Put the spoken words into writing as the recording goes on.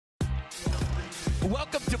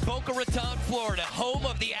Welcome to Boca Raton, Florida, home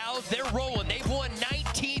of the Owls. They're rolling. They've won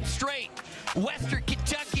 19 straight. Western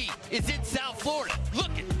Kentucky is in South Florida,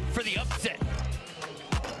 looking for the upset.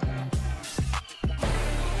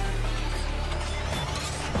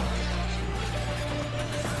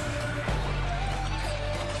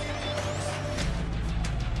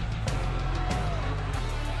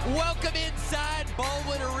 Welcome inside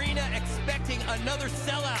Baldwin Arena, expecting another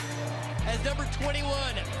sellout as number 21,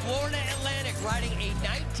 Florida Atlantic, riding a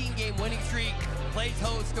 19-game winning streak, plays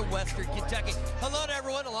host to Western Kentucky. Hello to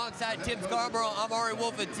everyone, alongside Tim Scarborough, I'm Ari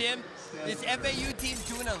Wolf. And Tim, this FAU team's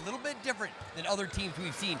doing a little bit different than other teams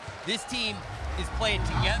we've seen. This team is playing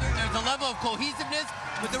together. There's a level of cohesiveness,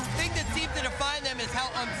 but the thing that seems to define them is how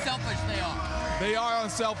unselfish they are. They are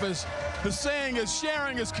unselfish. The saying is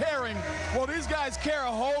sharing is caring. Well, these guys care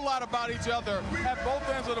a whole lot about each other at both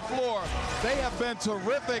ends of the floor. They have been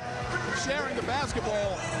terrific sharing the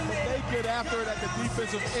basketball, but they get after it at the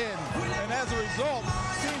defensive end. And as a result,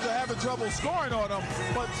 teams are having trouble scoring on them.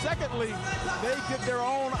 But secondly, they get their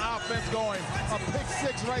own offense going. A pick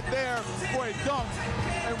six right there for a dunk.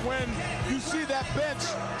 And when you see that bench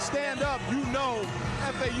stand up, you know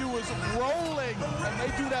FAU is rolling, and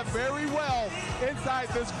they do that very well inside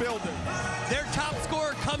this building. Their top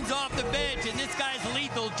scorer comes off the bench, and this guy's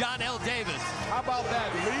lethal, John L. Davis. How about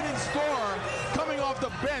that? Leading scorer coming off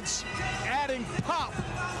the bench, adding pop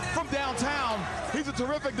from downtown. He's a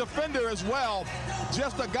terrific defender as well.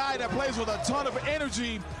 Just a guy that plays with a ton of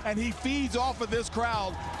energy, and he feeds off of this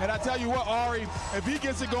crowd. And I tell you what, Ari, if he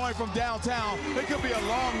gets it going from downtown, it could be a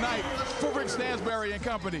long night for Rick Stansbury and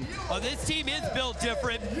company. Well, this team is built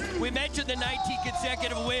different. We mentioned the 19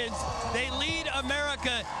 consecutive wins. They lead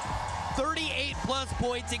America 38-plus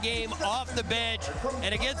points a game off the bench.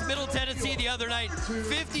 And against Middle Tennessee the other night,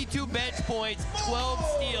 52 bench points, 12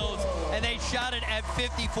 steals, and they shot it at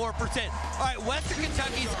 54%. All right, Western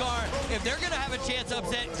Kentucky Scar, if they're going to have a chance to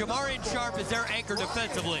upset, Jamarian Sharp is their anchor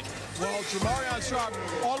defensively. Well, Jamarian Sharp,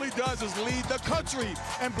 all he does is lead the country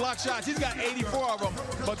in block shots. He's got 84 of them,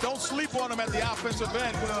 but don't sleep on him at the offensive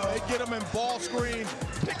end. They get him in ball screen,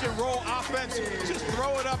 pick and roll offense. Just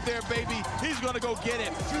throw it up there, baby. He's going to go get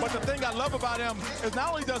it. But the thing I love about him is not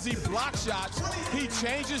only does he block shots, he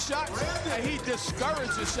changes shots, and he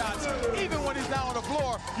discourages shots. Even when he's down on the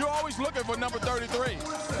floor, you're always looking for number 33.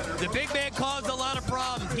 The big man caused a lot of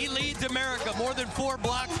problems. He leads America, more than 4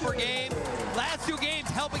 blocks per game. Last 2 games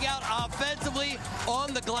helping out offensively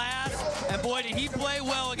on the glass. And boy, did he play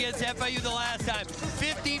well against FAU the last time.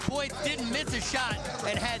 15 points, didn't miss a shot,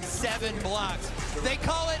 and had 7 blocks. They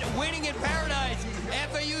call it winning in paradise.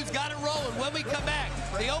 FAU's got it rolling. When we come back,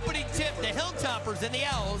 the opening tip, the Hilltoppers and the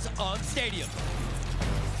Owls on Stadium.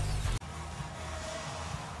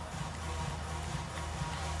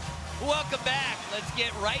 Welcome back. Let's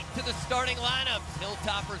get right to the starting lineups.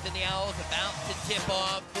 Hilltoppers and the Owls about to tip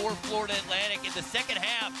off for Florida Atlantic in the second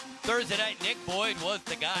half. Thursday night, Nick Boyd was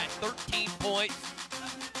the guy. 13 points.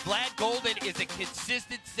 Vlad Golden is a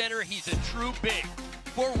consistent center. He's a true big.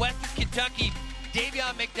 For Western Kentucky,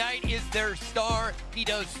 Davion McKnight is their star. He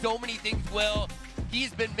does so many things well.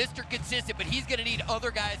 He's been Mr. Consistent, but he's going to need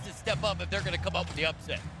other guys to step up if they're going to come up with the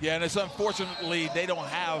upset. Yeah, and it's unfortunately they don't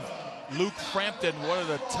have Luke Frampton, one of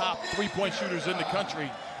the top three-point shooters in the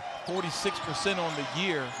country, 46% on the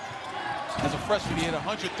year. As a freshman, he hit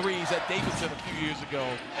 100 threes at Davidson a few years ago.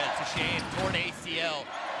 That's a shame. Torn ACL.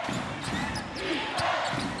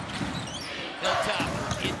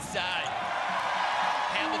 Hilltop inside.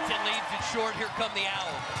 Hamilton leads it short. Here come the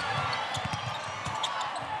Owls.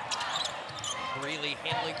 Greeley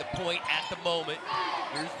handling the point at the moment.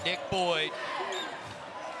 Here's Nick Boyd.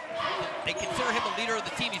 They consider him a leader of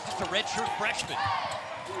the team. He's just a redshirt freshman.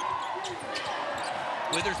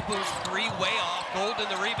 Witherspoon's 3 way off. Golden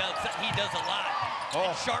the rebound. He does a lot.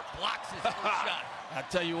 And Sharp blocks his first shot. I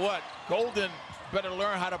tell you what, Golden better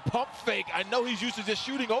learn how to pump fake. I know he's used to just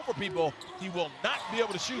shooting over people. He will not be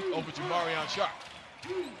able to shoot over Jamarian Sharp.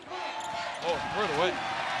 Oh, further away.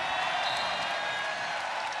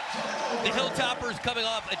 The Hilltoppers coming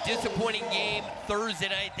off a disappointing game Thursday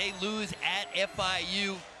night. They lose at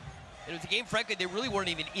FIU. It was a game, frankly, they really weren't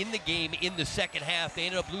even in the game in the second half. They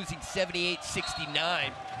ended up losing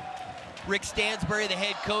 78-69. Rick Stansbury, the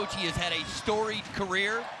head coach, he has had a storied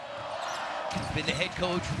career. He's been the head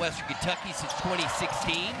coach of Western Kentucky since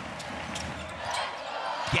 2016.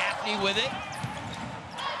 Gaffney with it.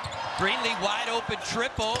 Greenlee wide open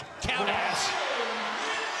triple. Count it.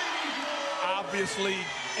 Obviously,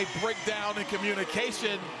 a breakdown in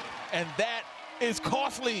communication, and that is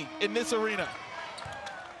costly in this arena.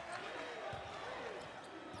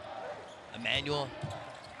 Emmanuel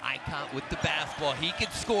Icon with the basketball. He can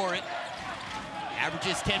score it.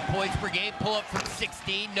 Averages 10 points per game. Pull up from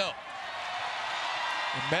 16, no.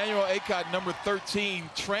 Emmanuel Acott, number 13,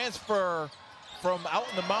 transfer from out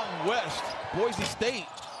in the Mountain West, Boise State.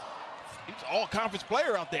 He's an all-conference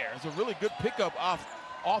player out there. It's a really good pickup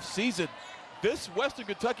off season. This Western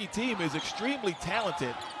Kentucky team is extremely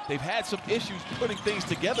talented. They've had some issues putting things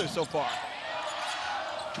together so far.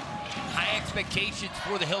 High expectations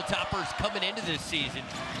for the Hilltoppers coming into this season.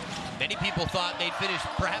 Many people thought they'd finish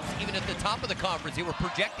perhaps even at the top of the conference. They were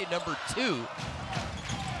projected number 2.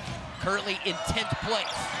 Currently in 10th place.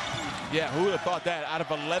 Yeah, who would have thought that? Out of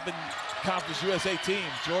 11 Conference USA teams,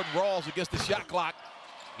 Jordan Rawls against the shot clock.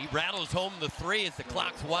 He rattles home the 3 as the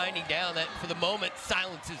clock's winding down. That, for the moment,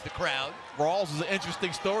 silences the crowd. Rawls is an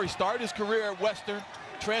interesting story. Started his career at Western,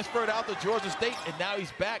 transferred out to Georgia State, and now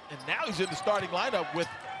he's back, and now he's in the starting lineup with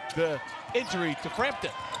the injury to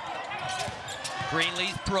Frampton.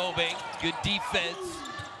 Greenlee's probing. Good defense.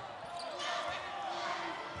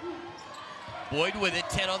 Boyd with it,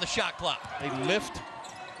 10 on the shot clock. They lift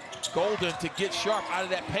Golden to get Sharp out of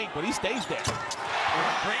that paint, but he stays there.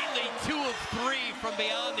 Greenlee 2 of 3 from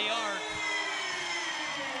beyond the arc.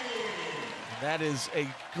 That is a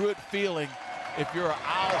good feeling if you're an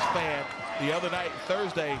Owls fan. The other night,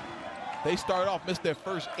 Thursday, they started off, missed their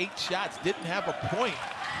first 8 shots, didn't have a point.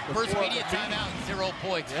 First media timeout, 0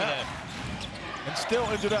 points for them. And still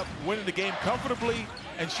ended up winning the game comfortably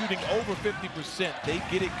and shooting over 50%. They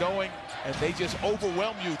get it going, and they just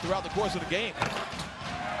overwhelm you throughout the course of the game.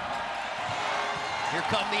 Here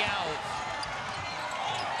come the Owls.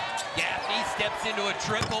 Gaffney steps into a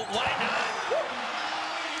triple. Why not?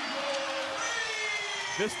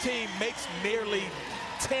 This team makes nearly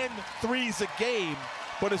 10 threes a game,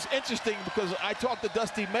 but it's interesting because I talked to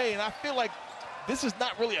Dusty May, and I feel like this is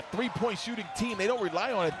not really a three-point shooting team. They don't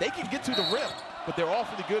rely on it. They can get to the rim, but they're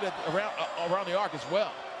awfully good at around the arc as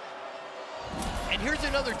well. And here's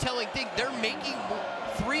another telling thing. They're making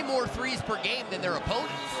 3 more threes per game than their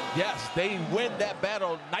opponents. Yes, they win that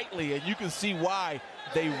battle nightly, and you can see why.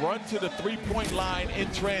 They run to the three-point line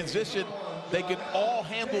in transition. They can all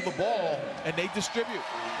handle the ball, and they distribute.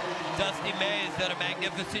 Dusty May has done a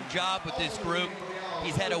magnificent job with this group.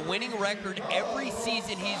 He's had a winning record every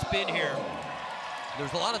season he's been here.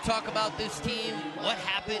 There's a lot of talk about this team, what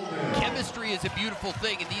happened. Chemistry is a beautiful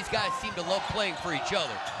thing, and these guys seem to love playing for each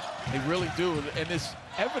other. They really do, and it's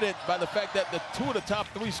evident by the fact that the 2 of the top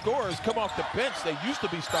 3 scorers come off the bench. They used to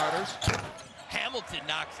be starters. Hamilton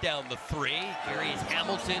knocks down the 3. Darius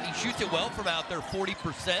Hamilton, he shoots it well from out there,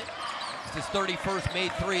 40%. It's his 31st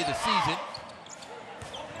made 3 of the season.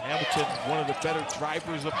 Hamilton, one of the better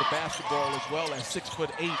drivers of the basketball as well, at 6'8",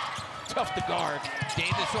 tough to guard.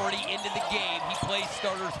 Davis already into the game. He plays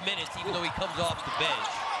starters minutes even though he comes off the bench.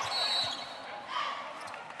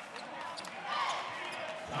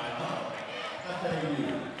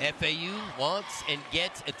 FAU wants and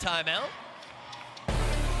gets a timeout.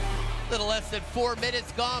 Little less than 4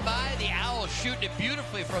 minutes gone by. The Owls shooting it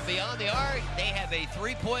beautifully from beyond the arc. They have a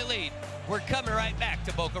 3-point lead. We're coming right back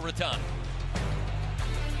to Boca Raton.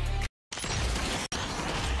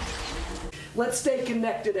 Let's stay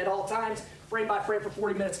connected at all times, frame by frame for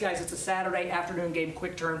 40 minutes, guys. It's a Saturday afternoon game,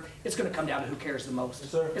 quick turn. It's going to come down to who cares the most.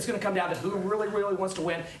 Yes, sir. It's going to come down to who really, really wants to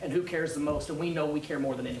win and who cares the most, and we know we care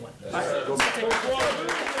more than anyone. Yes, all right, let's take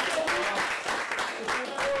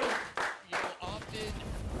often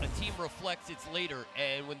a team reflects its leader,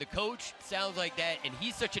 and when the coach sounds like that, and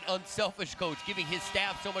he's such an unselfish coach, giving his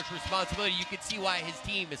staff so much responsibility, you can see why his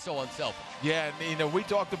team is so unselfish. Yeah, and we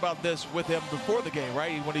talked about this with him before the game,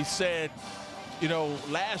 right? When he said,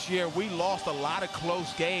 last year we lost a lot of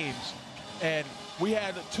close games, and we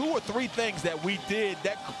had 2 or 3 things that we did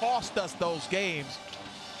that cost us those games.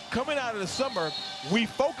 Coming out of the summer, we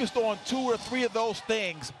focused on 2 or 3 of those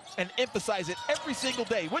things and emphasized it every single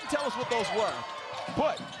day. He wouldn't tell us what those were,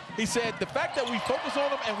 but he said the fact that we focus on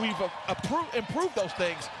them and we've improved those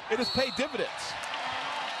things, it has paid dividends.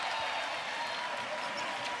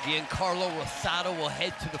 Giancarlo Rosado will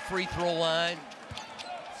head to the free throw line.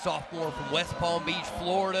 Sophomore from West Palm Beach,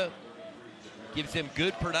 Florida. Gives him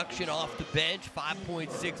good production off the bench,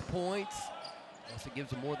 5.6 points. Also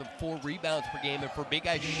gives him more than 4 rebounds per game, and for a big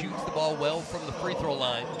guy, shoots the ball well from the free throw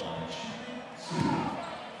line.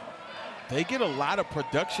 They get a lot of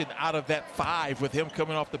production out of that 5 with him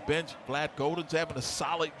coming off the bench. Vlad Golden's having a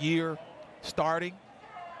solid year starting.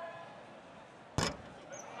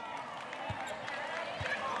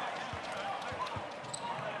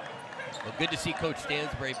 Well, good to see Coach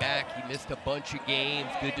Stansbury back. He missed a bunch of games.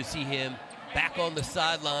 Good to see him back on the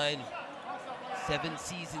sideline. 7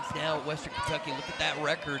 seasons now at Western Kentucky. Look at that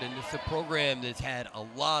record, and it's a program that's had a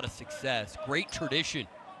lot of success. Great tradition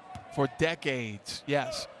for decades.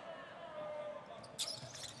 Yes.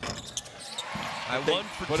 1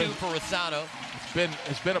 for 2 for Rosado.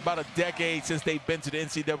 It's been about a decade since they've been to the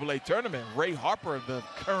NCAA tournament. Ray Harper, the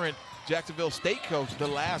current Jacksonville State coach, the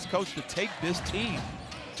last coach to take this team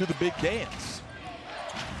to the big dance.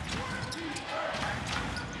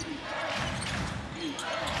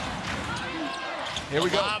 Here we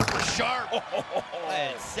go. For Sharp.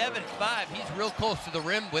 At 7'5", he's real close to the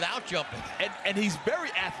rim without jumping. And he's very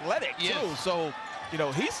athletic, too. So, you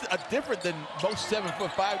know, he's different than most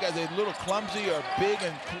 7'5" guys. They're a little clumsy or big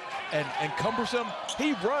and cumbersome.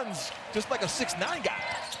 He runs just like a 6'9" guy.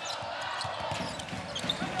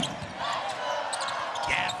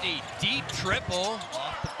 Gaffney, deep triple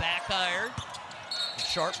off the back iron.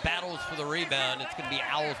 Sharp battles for the rebound. It's going to be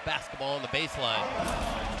Owls basketball on the baseline.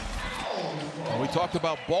 We talked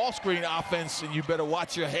about ball screen offense, and you better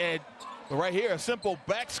watch your head. But right here, a simple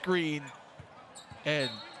back screen, and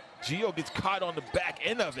Gio gets caught on the back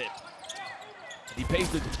end of it. He pays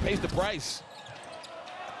the price.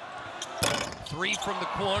 3 from the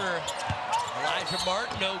corner. Elijah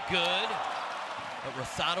Martin, no good. But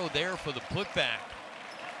Rosado there for the putback.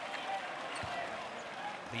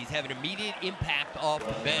 He's having immediate impact off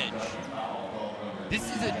the bench. This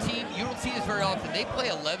is a team, you don't see this very often. They play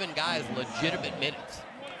 11 guys legitimate minutes.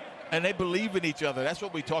 And they believe in each other. That's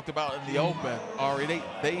what we talked about in the open, Ari.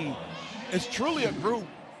 It's truly a group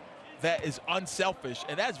that is unselfish,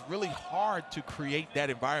 and that's really hard to create that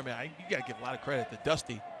environment. You got to give a lot of credit to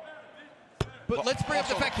Dusty. But let's bring up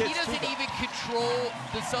the fact he doesn't even control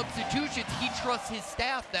the substitutions. He trusts his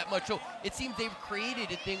staff that much. So it seems they've created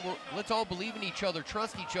a thing where let's all believe in each other,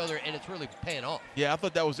 trust each other, and it's really paying off. Yeah, I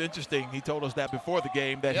thought that was interesting. He told us that before the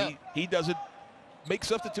game, that he doesn't make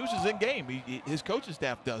substitutions in game. His coaching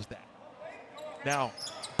staff does that. Now,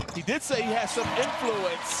 he did say he has some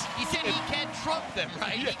influence. He said he can trump them,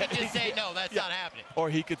 right? Yeah, he could just say, no, that's not happening. Or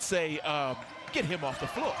he could say, get him off the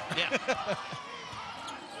floor. Yeah.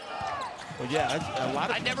 Well, yeah, that's a lot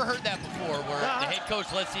of. I never heard that before, where the head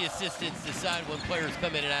coach lets the assistants decide when players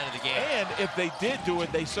come in and out of the game. And if they did do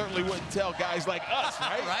it, they certainly wouldn't tell guys like us,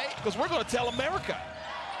 right? Right. Because we're going to tell America.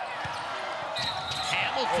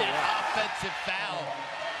 Hamilton, offensive foul.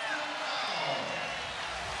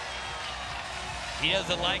 He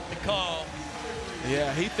doesn't like the call.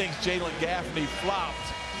 Yeah, he thinks Jalen Gaffney flopped.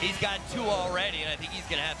 He's got 2 already, and I think he's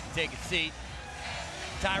going to have to take a seat.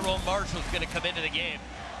 Tyrone Marshall's going to come into the game.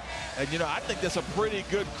 And, you know, I think that's a pretty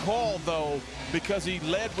good call, though, because he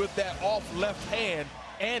led with that off left hand,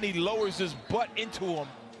 and he lowers his butt into him.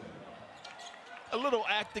 A little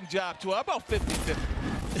acting job, too. How about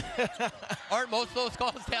 50-50? Aren't most of those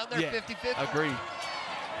calls down there 50-50? Agreed.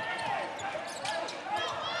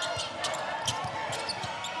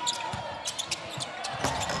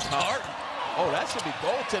 Martin. Oh, that should be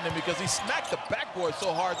goaltending because he smacked the backboard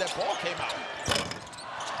so hard that ball came out.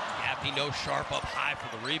 Gaffney, no Sharp up high for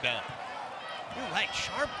the rebound. You're right,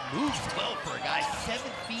 Sharp moves well for a guy 7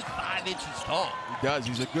 feet 5 inches tall. He does.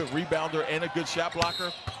 He's a good rebounder and a good shot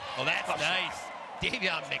blocker. Oh, that's nice.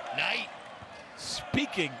 Davion McKnight.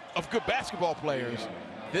 Speaking of good basketball players,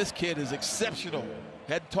 this kid is exceptional.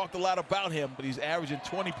 Hadn't talked a lot about him, but he's averaging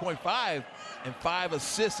 20.5 and 5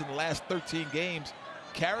 assists in the last 13 games,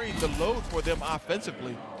 carrying the load for them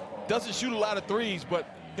offensively. Doesn't shoot a lot of threes, but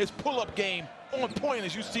his pull-up game on point,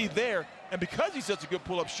 as you see there. And because he's such a good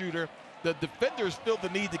pull-up shooter, the defenders feel the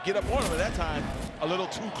need to get up on him at that time, a little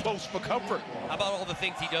too close for comfort. How about all the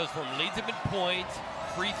things he does for him? Leads him in points,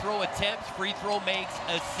 free throw attempts, free throw makes,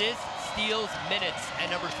 assists, steals, minutes,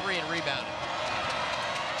 and number 3 in rebounding.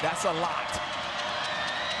 That's a lot.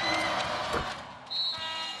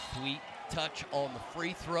 Sweet touch on the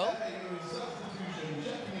free throw.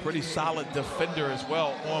 Pretty solid defender as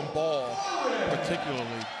well on ball, particularly.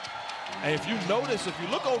 And if you notice, if you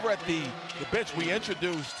look over at the bench, we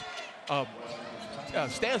introduced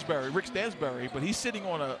Stansbury, Rick Stansbury, but he's sitting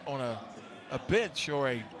on a bench or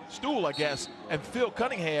a stool, I guess, and Phil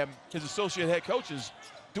Cunningham, his associate head coach, is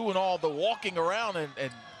doing all the walking around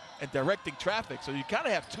and directing traffic. So you kind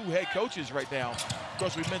of have 2 head coaches right now. Of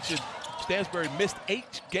course, we mentioned Stansbury missed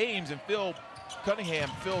 8 games, and Phil Cunningham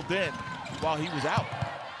filled in while he was out.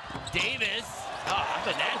 Davis. Oh,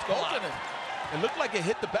 that's golden. It looked like it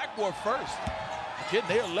hit the backboard first. Again,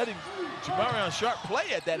 they are letting Jamarion Sharp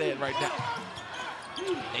play at that end right now.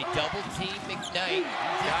 They double team McKnight.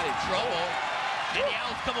 He's got in trouble. And the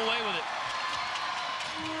Owls come away with it.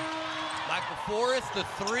 Michael Forrest, the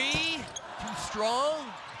 3. Too strong.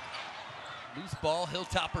 Loose ball.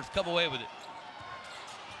 Hilltoppers come away with it.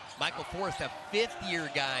 Michael Forrest, a 5th-year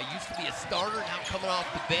guy. Used to be a starter, now coming off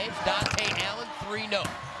the bench. Dante Allen, 3-0.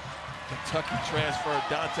 Kentucky transfer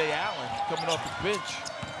Dante Allen coming off the bench.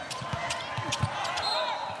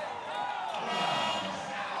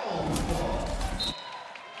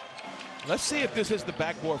 Let's see if this hits the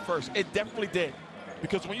backboard first. It definitely did.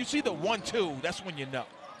 Because when you see the 1-2, that's when you know.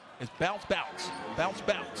 It's bounce, bounce, bounce,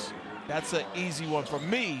 bounce. That's an easy one for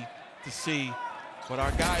me to see. But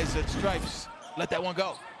our guys at Stripes let that one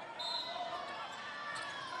go.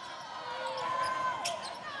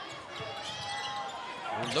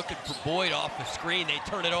 We're looking for Boyd off the screen. They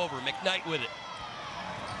turn it over. McKnight with it.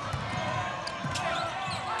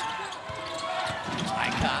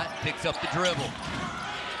 Icott picks up the dribble.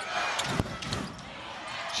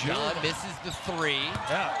 John misses the three.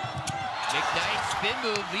 Yeah. McKnight spin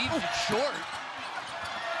move leaves it short.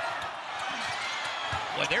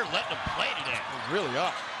 Boy, they're letting him play today. They really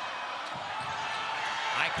are.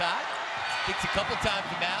 Icott kicks a couple times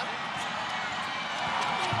about.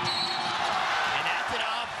 And that's an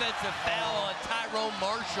offensive foul on Tyrone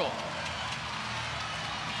Marshall.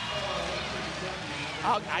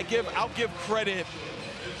 I'll give credit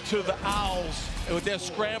to the Owls with their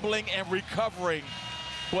scrambling and recovering,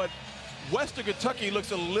 but Western Kentucky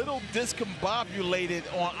looks a little discombobulated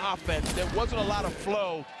on offense. There wasn't a lot of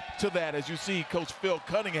flow to that, as you see Coach Phil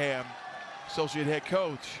Cunningham, associate head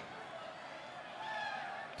coach,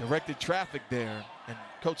 directed traffic there, and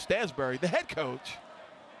Coach Stansbury, the head coach.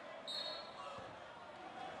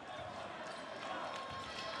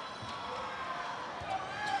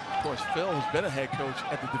 Of course, Phil has been a head coach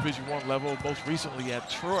at the Division I level, most recently at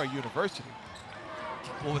Troy University.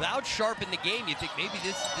 Well, without Sharp in the game, you think maybe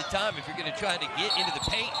this is the time if you're going to try to get into the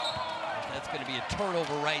paint. That's going to be a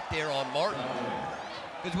turnover right there on Martin.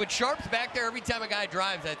 Because when Sharp's back there, every time a guy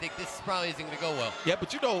drives, I think this probably isn't going to go well. Yeah,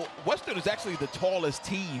 but you know, Western is actually the tallest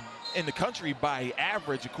team in the country by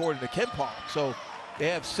average, according to KenPom. So they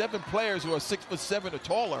have 7 players who are 6'7" or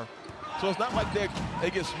taller. So it's not like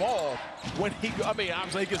they get small when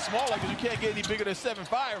obviously they get smaller because you can't get any bigger than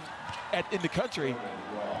 7'5" in the country.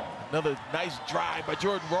 Another nice drive by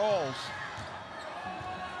Jordan Rawls.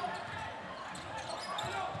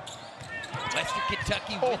 Western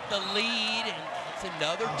Kentucky with the lead, and it's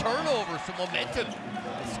another turnover, some momentum.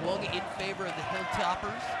 Swung in favor of the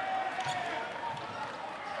Hilltoppers.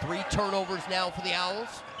 3 turnovers now for the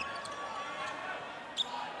Owls.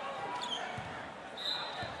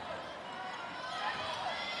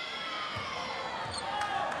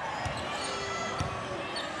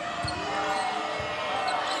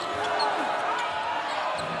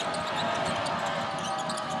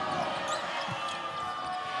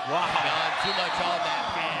 Wow. Not too much on that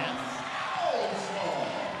pass.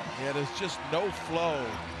 Yeah, there's just no flow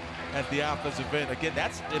at the offensive end. Again,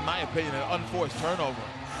 that's, in my opinion, an unforced turnover.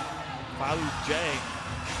 Falu Jang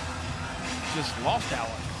just lost that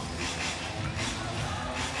one.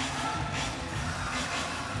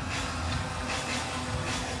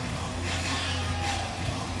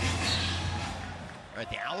 All right,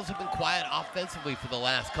 the Owls have been quiet offensively for the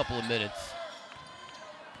last couple of minutes.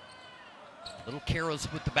 Little careless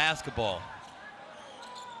with the basketball.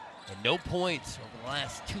 And no points over the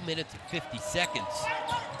last 2 minutes and 50 seconds.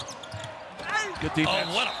 Good defense.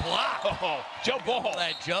 Oh, what a block. Oh, jump ball.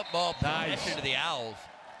 That jump ball Nice. possession to the Owls.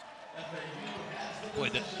 Boy,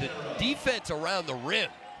 the defense around the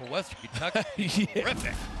rim for Western Kentucky is Yeah.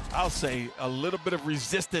 terrific. I'll say a little bit of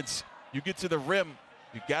resistance. You get to the rim,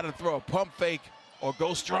 you got to throw a pump fake or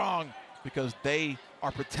go strong because they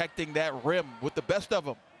are protecting that rim with the best of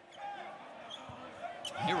them.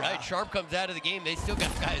 You're right. Sharp comes out of the game. They still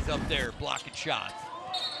got guys up there blocking shots.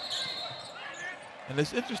 And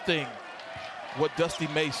it's interesting what Dusty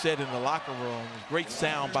May said in the locker room. Great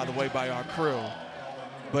sound, by the way, by our crew.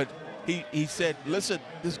 But he said, listen,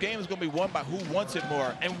 this game is going to be won by who wants it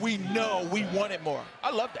more. And we know we want it more.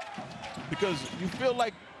 I love that. Because you feel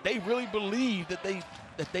like they really believe that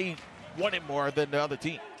they want it more than the other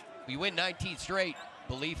team. We win 19 straight.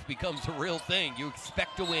 Belief becomes a real thing. You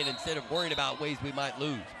expect to win instead of worrying about ways we might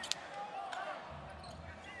lose.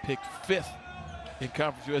 Picked 5th in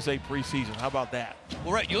Conference USA preseason. How about that?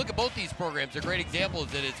 Well, right, you look at both these programs, they're great examples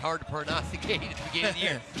that it's hard to prognosticate at the beginning of the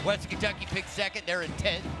year. Western Kentucky picked 2nd, they're in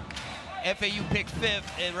 10th. FAU picked 5th,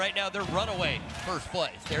 and right now they're runaway first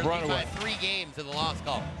place. They're leading by 3 games in the loss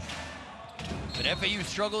column. But FAU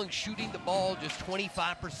struggling shooting the ball, just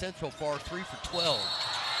 25% so far, 3 for 12.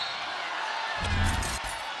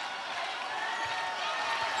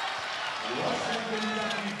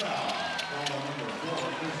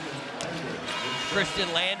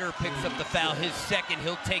 Christian Lander picks up the foul, his 2nd.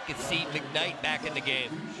 He'll take a seat. McKnight back in the game.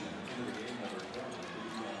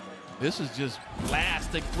 This is just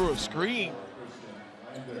blasting through a screen.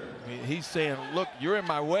 I mean, he's saying, look, you're in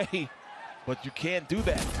my way. but you can't do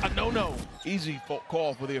that. A no-no. Easy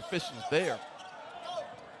call for the officials there.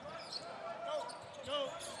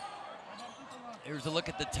 Here's a look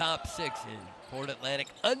at the top 6 in Florida Atlantic,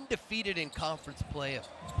 undefeated in conference play, a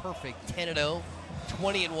perfect 10-0,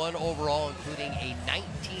 20-1 overall, including a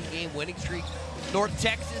 19-game winning streak. North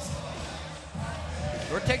Texas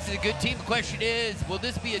is a good team. The question is, will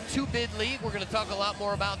this be a 2-bid league? We're going to talk a lot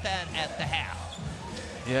more about that at the half.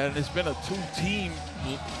 Yeah, and it's been a 2-team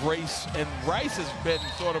race, and Rice has been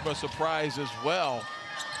sort of a surprise as well.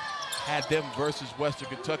 Had them versus Western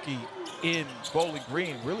Kentucky in Bowling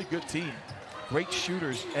Green. Really good team. Great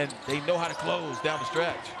shooters, and they know how to close down the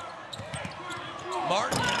stretch.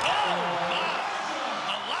 Martin, oh my!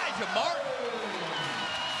 Elijah Martin.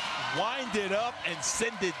 Wind it up and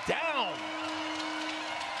send it down.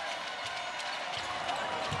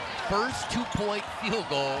 First 2-point field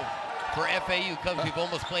goal for FAU comes. We've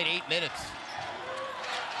almost played 8 minutes.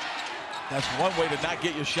 That's one way to not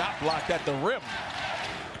get your shot blocked at the rim.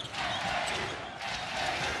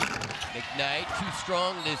 McKnight too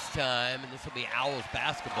strong this time, and this will be Owls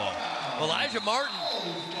basketball. Elijah Martin,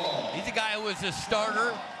 he's a guy who was a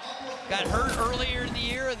starter, got hurt earlier in the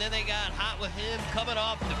year, and then they got hot with him coming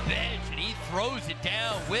off the bench, and he throws it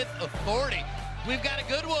down with authority. We've got a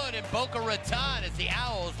good one in Boca Raton as the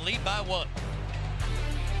Owls lead by 1.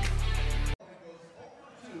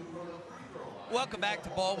 Welcome back to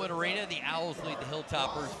Baldwin Arena. The Owls lead the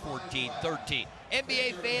Hilltoppers 14-13.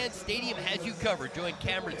 NBA fans, Stadium has you covered. Join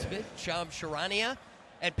Cameron Smith, Shams Charania,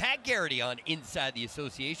 and Pat Garrity on Inside the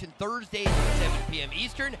Association, Thursdays at 7 p.m.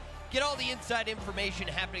 Eastern. Get all the inside information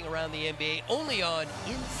happening around the NBA only on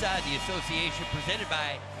Inside the Association, presented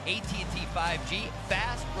by AT&T 5G,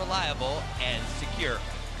 fast, reliable, and secure.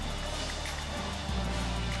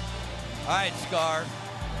 All right, Scar,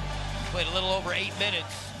 played a little over 8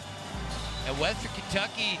 minutes. And Western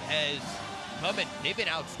Kentucky has come in. They've been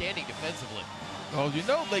outstanding defensively. Oh, you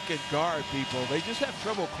know they can guard people. They just have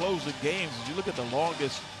trouble closing games. As you look at the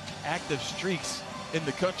longest active streaks in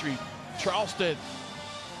the country, Charleston,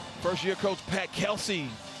 first-year coach Pat Kelsey,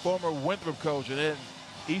 former Winthrop coach, and then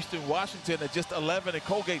Eastern Washington at just 11 and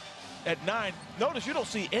Colgate at 9. Notice you don't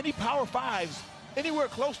see any Power Fives anywhere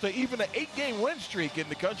close to even an 8-game win streak in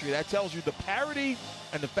the country. That tells you the parity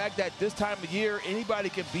and the fact that this time of year, anybody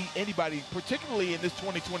can beat anybody, particularly in this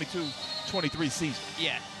 2022-23 season.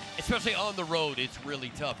 Yeah, especially on the road, it's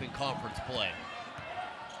really tough in conference play.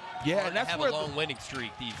 Yeah, and that's have where a long winning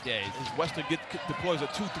streak these days. As Western deploys a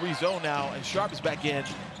 2-3 zone now, and Sharp is back in,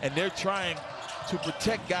 and they're trying to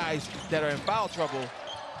protect guys that are in foul trouble.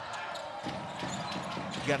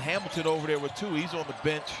 You got Hamilton over there with 2. He's on the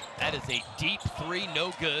bench. That is a deep 3,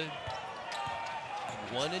 no good.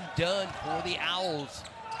 1 and done for the Owls.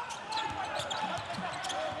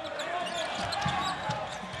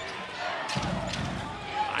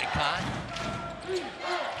 Icon.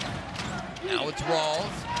 Now it's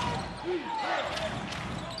Rawls.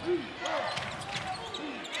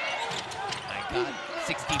 Icon,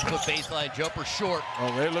 16-foot baseline jumper short.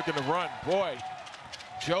 Oh, they're looking to run. Boy,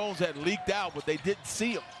 Jones had leaked out, but they didn't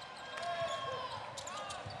see him.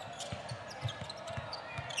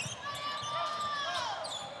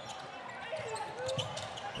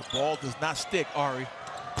 The ball does not stick, Ari.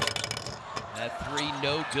 That 3,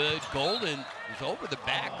 no good. Golden is over the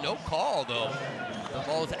back, no call though. The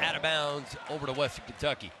ball's out of bounds over to Western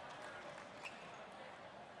Kentucky.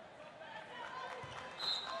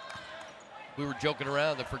 We were joking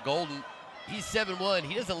around that for Golden, he's 7'1".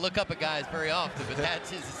 He doesn't look up at guys very often, but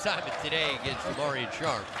that's his assignment today against Demarion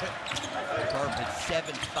Sharp. Sharp is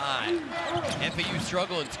 7'5". FAU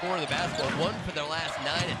struggling scoring the basketball. 1 for their last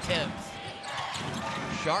 9 attempts.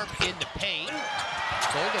 Sharp in the paint.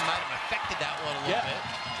 Golden might have affected that one a little bit.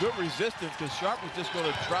 Good resistance, because Sharp was just going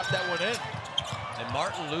to drop that one in. And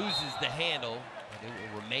Martin loses the handle, and it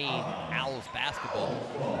will remain Owls basketball.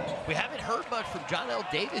 We haven't heard much from John L.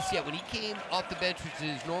 Davis yet. When he came off the bench, which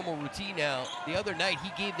is his normal routine now, the other night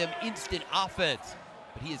he gave them instant offense.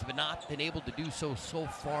 But he has not been able to do so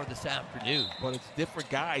far this afternoon. But it's different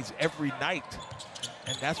guys every night,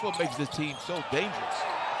 and that's what makes this team so dangerous.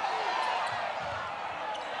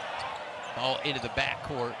 Ball into the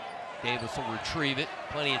backcourt. Davis will retrieve it.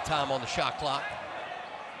 Plenty of time on the shot clock.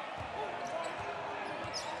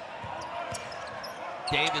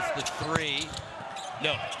 Davis the 3.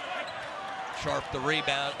 No. Sharp the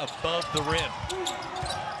rebound above the rim.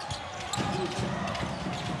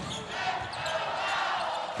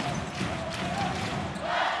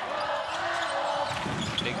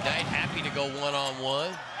 McKnight happy to go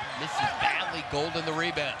one-on-one. Misses badly. Golden the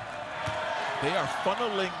rebound. They are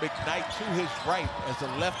funneling McKnight to his right as a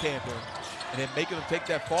left-hander. and then making them take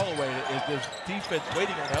that fall away. There's defense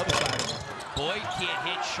waiting on the other side of them. Boyd can't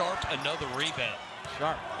hit Sharp another rebound.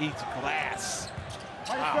 Sharp eats glass.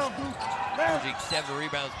 Wow. Averaging 7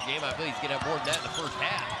 rebounds per game. I feel he's going to have more than that in the first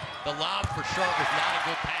half. The lob for Sharp was not a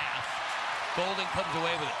good pass. Golden comes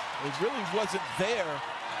away with it. It really wasn't there.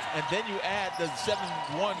 And then you add the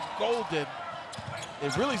 7-1 Golden.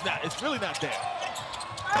 It's really not there.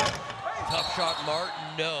 Tough shot,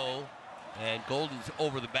 Martin, no. And Golden's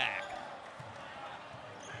over the back.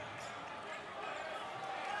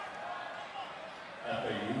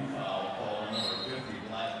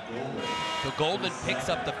 So Golden picks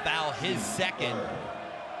up the foul, his second.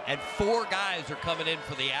 And 4 guys are coming in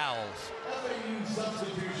for the Owls. So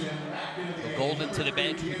Golden to the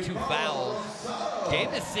bench with 2 fouls.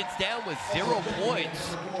 Davis sits down with 0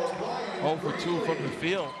 points. 0 for 2 from the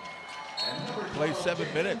field. Played 7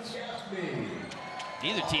 minutes.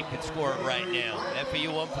 Neither team can score it right now.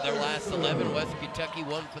 FAU won for their last 11. Western Kentucky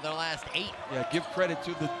won for their last 8. Yeah, give credit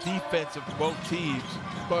to the defense of both teams.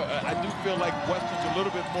 But I do feel like Western's a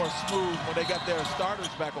little bit more smooth when they got their starters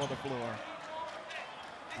back on the floor.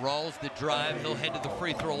 Rawls the drive. He'll head to the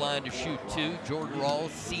free throw line to shoot 2. Jordan Rawls,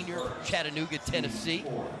 senior from Chattanooga, Tennessee.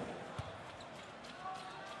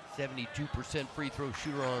 72% free throw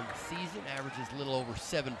shooter on the season. Averages a little over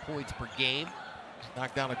 7 points per game.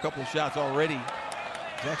 Knocked down a couple of shots already.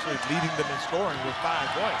 He's actually leading them in scoring with 5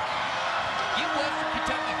 points. Give Western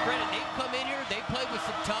Kentucky credit. They've come in here, they play with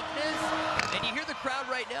some toughness. And you hear the crowd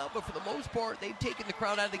right now, but for the most part, they've taken the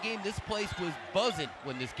crowd out of the game. This place was buzzing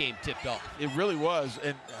when this game tipped off. It really was.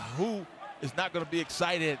 And who is not going to be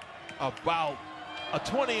excited about a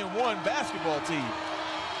 20-1 basketball team?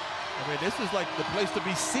 I mean, this is like the place to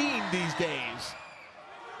be seen these days.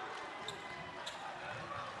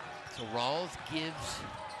 So Rawls gives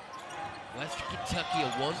Western Kentucky a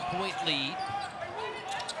 1-point lead.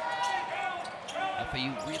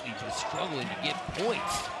 FAU really just struggling to get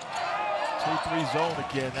points. 2-3 zone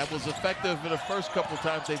again. That was effective in the first couple of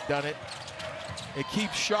times they've done it. It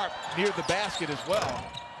keeps Sharp near the basket as well.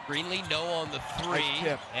 Greenlee no on the 3. Nice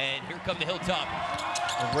tip. And here come the Hilltop.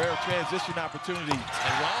 A rare transition opportunity.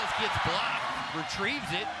 And Rawls gets blocked,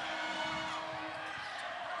 retrieves it.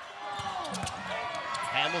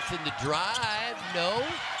 Hamilton the drive, no.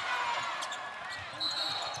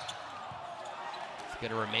 It's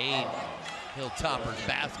going to remain Hilltoppers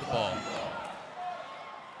basketball.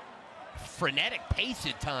 Frenetic pace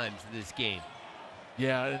at times in this game.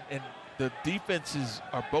 Yeah, and the defenses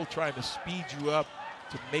are both trying to speed you up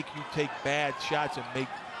to make you take bad shots and make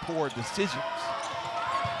poor decisions.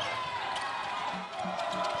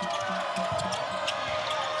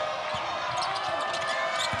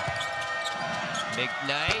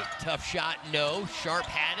 McKnight, tough shot, no. Sharp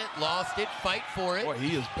had it, lost it, fight for it. Boy,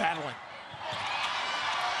 he is battling.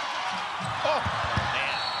 Oh,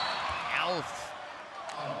 man. Owls.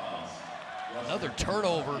 Another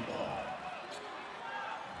turnover.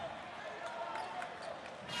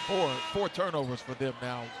 Four turnovers for them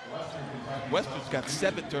now. Western's got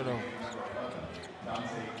 7 turnovers.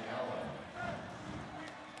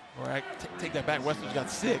 All right, take that back. Western's got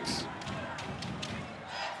 6.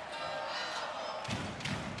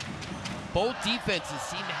 Both defenses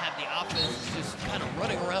seem to have the offense just kind of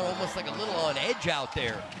running around almost like a little on edge out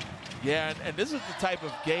there. Yeah, and this is the type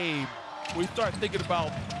of game we start thinking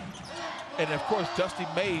about, and of course Dusty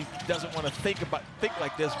May doesn't want to think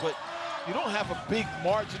like this, but you don't have a big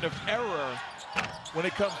margin of error when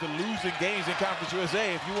it comes to losing games in Conference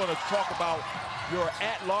USA if you want to talk about your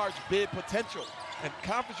at-large bid potential. And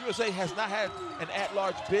Conference USA has not had an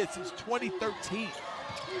at-large bid since 2013.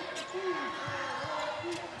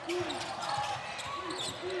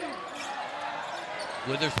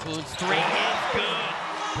 Witherspoon's 3 is good.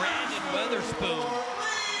 Brandon Witherspoon.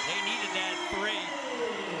 They needed that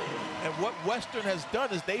 3. And what Western has done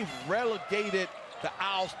is they've relegated the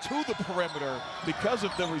Owls to the perimeter because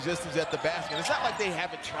of the resistance at the basket. It's not like they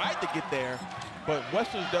haven't tried to get there, but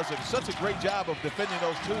Western does such a great job of defending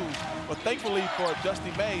those twos. But thankfully for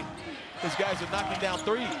Dusty May, his guys are knocking down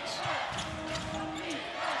 3s.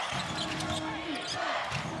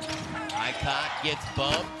 Icott gets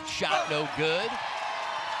bumped, shot no good.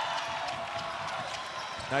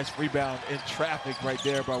 Nice rebound in traffic right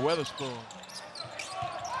there by Witherspoon.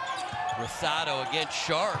 Rosado against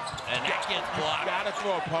Sharp, and that gets blocked. Gotta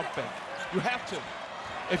throw a pump fake. You have to.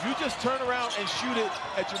 If you just turn around and shoot it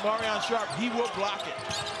at Jamarion Sharp, he will block it.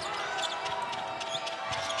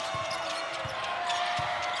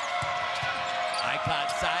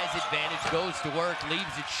 Icott size advantage, goes to work,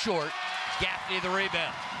 leaves it short. Gaffney the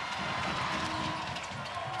rebound.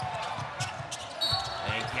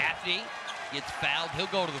 And Gaffney gets fouled. He'll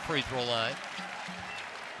go to the free throw line.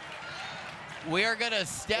 We are going to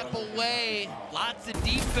step away. Lots of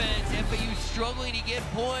defense. FAU struggling to get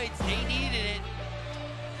points. They needed it.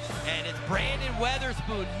 And it's Brandon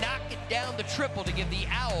Weatherspoon knocking down the triple to give the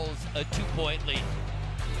Owls a 2-point lead.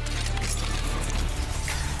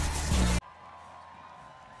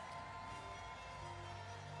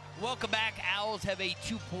 Welcome back. Owls have a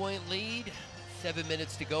 2-point lead. 7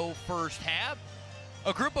 minutes to go, first half.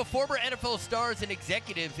 A group of former NFL stars and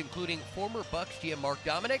executives, including former Bucks GM Mark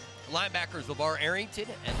Dominic, linebackers LeVar Arrington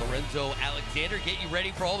and Lorenzo Alexander, get you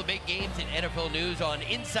ready for all the big games and NFL news on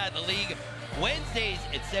Inside the League. Wednesdays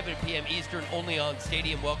at 7 p.m. Eastern, only on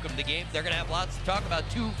Stadium Welcome the Game. They're going to have lots to talk about.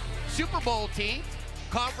 2 Super Bowl teams,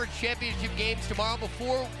 conference championship games tomorrow.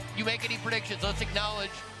 Before you make any predictions, let's acknowledge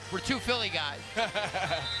we're 2 Philly guys.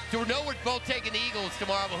 So we know we're both taking the Eagles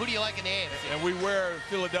tomorrow, but who do you like in the AFC? And we wear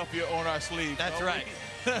Philadelphia on our sleeve. That's right.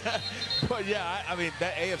 But yeah, I mean,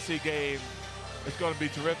 that AFC game is going to be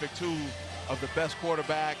terrific. 2 of the best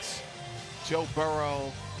quarterbacks, Joe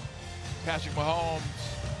Burrow, Patrick Mahomes,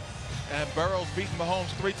 and Burrow's beaten Mahomes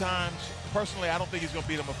 3 times. Personally, I don't think he's going to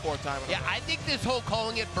beat him a 4th time. Yeah, I think this whole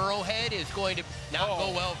calling it Burrowhead is going to not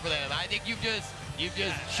go well for them. I think you've just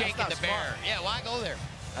shaken the bear. Yeah, why go there?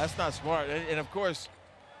 That's not smart. And of course,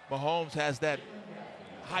 Mahomes has that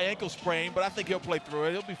high ankle sprain, but I think he'll play through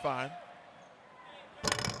it. He'll be fine.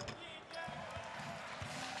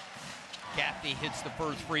 Gaffney hits the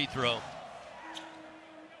first free throw.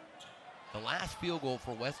 The last field goal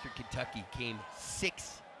for Western Kentucky came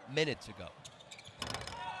 6 minutes ago.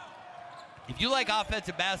 If you like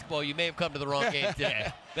offensive basketball, you may have come to the wrong game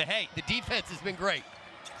today. But hey, the defense has been great.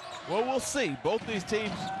 Well, we'll see. Both these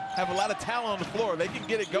teams have a lot of talent on the floor. They can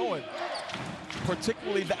get it going,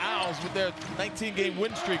 particularly the Owls with their 19-game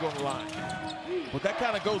win streak on the line. But that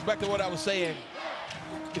kind of goes back to what I was saying.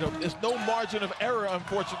 You know, there's no margin of error,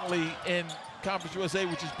 unfortunately, in Conference USA,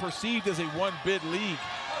 which is perceived as a one-bid league.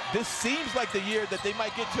 This seems like the year that they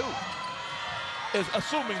might get 2, is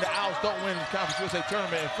assuming the Owls don't win the Conference USA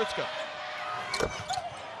tournament in Frisco.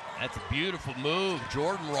 That's a beautiful move.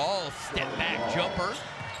 Jordan Rawls, step-back jumper.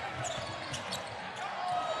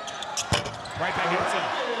 Right back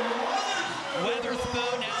inside.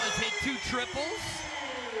 Weatherspoon now has hit 2 triples.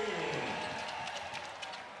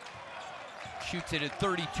 Shoots it at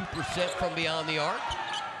 32% from beyond the arc.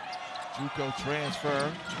 JUCO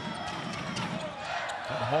transfer.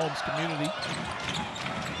 The Holmes community.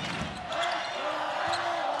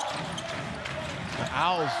 The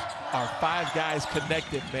Owls are 5 guys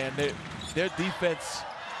connected, man. Their defense.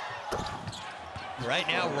 Right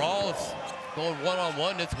now, Rawls going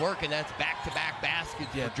one-on-one. It's working. That's back-to-back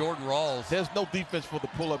baskets for Jordan Rawls. There's no defense for the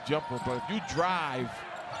pull-up jumper, but if you drive,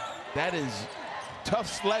 that is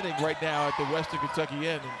tough sledding right now at the Western Kentucky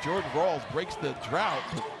end. And Jordan Rawls breaks the drought.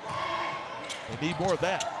 They need more of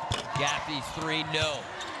that. Gaffney's 3, no.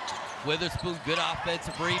 Weatherspoon, good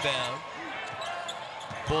offensive rebound.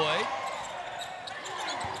 Boyd.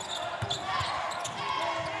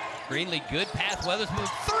 Greenlee, good pass. Weatherspoon,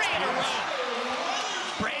 3 in a row.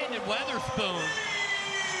 Brandon Weatherspoon,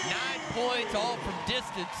 9 points, all from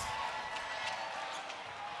distance.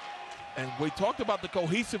 And we talked about the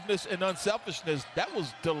cohesiveness and unselfishness. That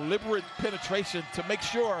was deliberate penetration to make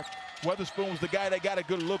sure Weatherspoon was the guy that got a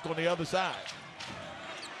good look on the other side.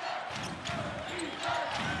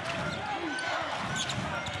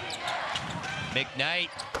 McKnight,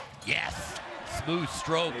 yes, smooth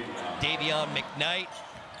stroke. Davion McKnight,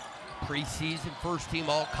 preseason first-team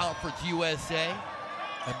All-Conference USA.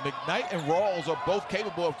 And McKnight and Rawls are both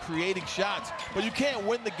capable of creating shots, but you can't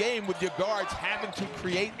win the game with your guards having to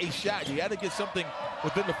create a shot. You got to get something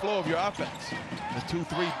within the flow of your offense. The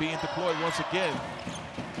 2-3 being deployed once again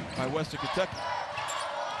by Western Kentucky.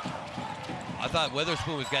 I thought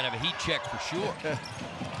Weatherspoon was going to have a heat check for sure.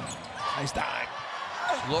 Nice dive.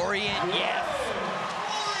 Lorient, yes.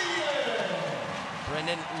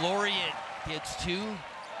 Brendan Lorient gets 2.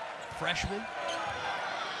 Freshman.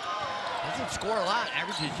 Doesn't score a lot,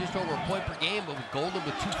 averages just over a point per game, but with Golden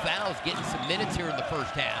with 2 fouls, getting some minutes here in the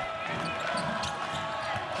first half.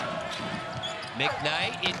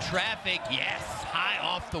 McKnight in traffic, yes, high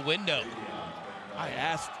off the window. I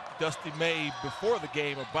asked Dusty May before the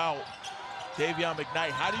game about Davion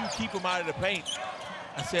McKnight. How do you keep him out of the paint?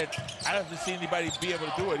 I said, I haven't seen anybody be able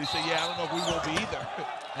to do it. He said, yeah, I don't know if we will be either.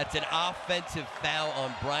 That's an offensive foul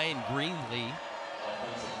on Brian Greenlee.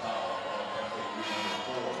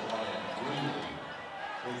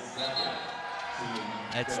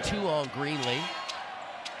 That's 2 on Greenlee.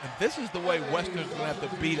 And this is the way Western's going to have to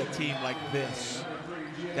beat a team like this,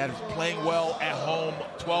 that is playing well at home,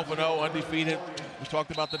 12-0, undefeated. We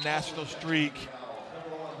talked about the national streak.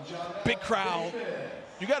 Big crowd.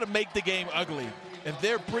 You got to make the game ugly, and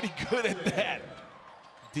they're pretty good at that.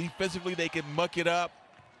 Defensively, they can muck it up,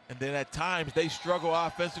 and then at times they struggle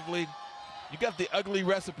offensively. You got the ugly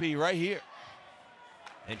recipe right here.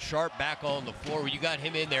 And Sharp back on the floor. When you got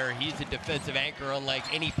him in there, he's a defensive anchor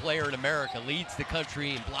unlike any player in America. Leads the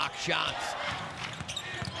country in block shots.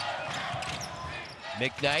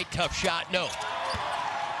 McKnight, tough shot, no.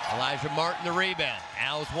 Elijah Martin the rebound.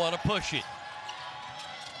 Owls want to push it.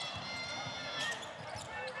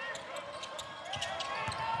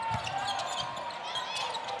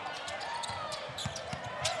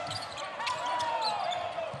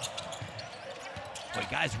 Boy,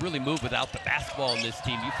 guys really move without the basketball in this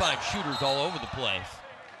team. You find shooters all over the place.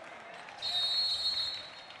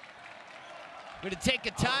 Going to take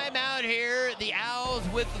a timeout here. The Owls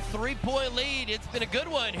with the 3-point lead. It's been a good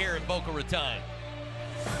one here in Boca Raton.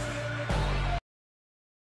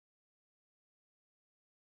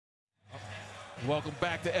 Welcome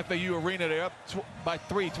back to FAU Arena. They're up by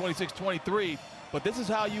 3, 26-23. But this is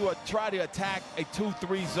how you try to attack a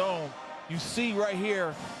 2-3 zone. You see right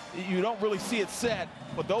here, you don't really see it set,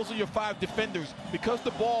 but those are your 5 defenders. Because the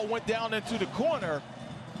ball went down into the corner,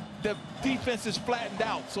 the defense is flattened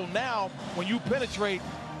out. So now, when you penetrate,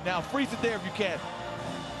 now freeze it there if you can.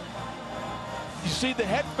 You see the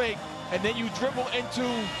head fake, and then you dribble into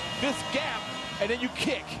this gap, and then you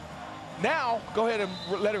kick. Now, go ahead and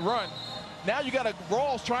let it run. Now you got a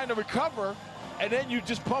Rawls trying to recover, and then you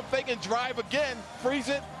just pump fake and drive again, freeze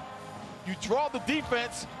it. You draw the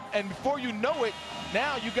defense, and before you know it,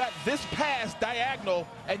 now you got this pass diagonal,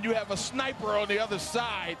 and you have a sniper on the other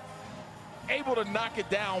side, able to knock it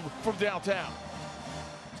down from downtown.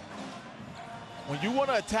 When you want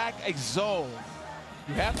to attack a zone,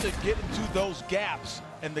 you have to get into those gaps,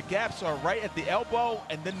 and the gaps are right at the elbow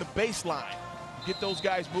and then the baseline. You get those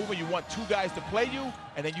guys moving. You want 2 guys to play you,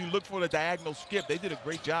 and then you look for the diagonal skip. They did a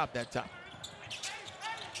great job that time.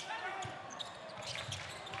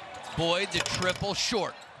 Boyd, the triple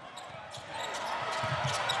short.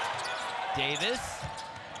 Davis.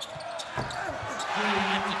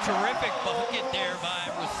 That's a terrific bucket there by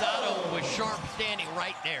Rosado with Sharp standing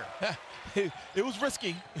right there. It was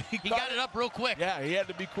risky. He got it up real quick. Yeah, he had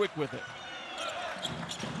to be quick with it.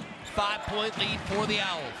 5-point lead for the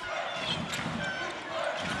Owls.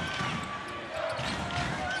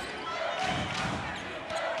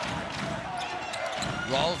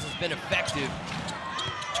 Rawls has been effective.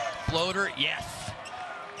 Floater, yes.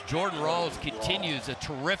 Jordan Rawls continues a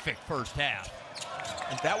terrific first half.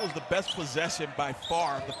 And that was the best possession by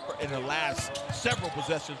far in the last several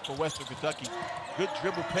possessions for Western Kentucky. Good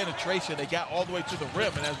dribble penetration. They got all the way to the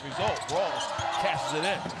rim, and as a result, Rawls cashes it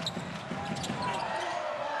in.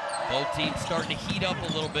 Both teams starting to heat up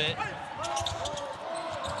a little bit.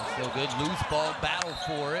 Still good loose ball battle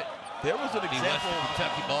for it. There was an example, Western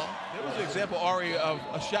Kentucky ball. There was an example, Ari, of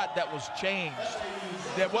a shot that was changed.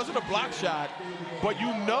 That wasn't a block shot, but you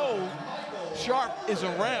know Sharp is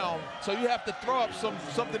around, so you have to throw up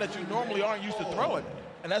something that you normally aren't used to throwing.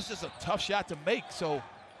 And that's just a tough shot to make. So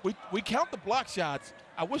we count the block shots.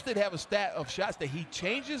 I wish they'd have a stat of shots that he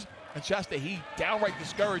changes and shots that he downright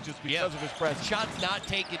discourages because of his presence. Shots not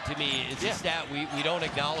taken to me is a stat we don't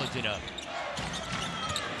acknowledge enough.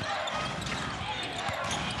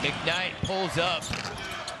 McKnight pulls up.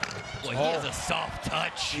 Boy, he has a soft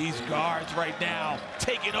touch. These guards right now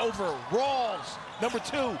taking over. Rawls, number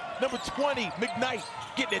 2, number 20, McKnight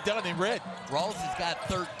getting it done in red. Rawls has got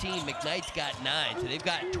 13, McKnight's got 9, so they've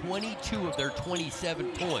got 22 of their 27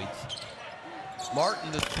 points.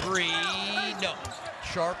 Martin the 3, no.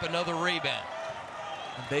 Sharp another rebound.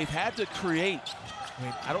 And they've had to create. I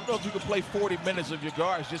mean, I don't know if you can play 40 minutes of your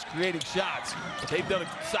guards just creating shots, but they've done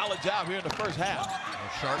a solid job here in the first half. Well,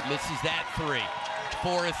 Sharp misses that 3.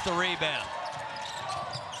 Forrest the rebound.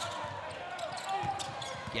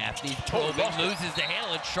 Gaffney's probing, loses the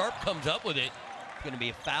handle, and Sharp comes up with it. It's going to be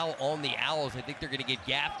a foul on the Owls. I think they're going to get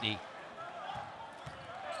Gaffney.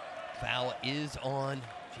 Foul is on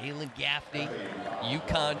Jalen Gaffney,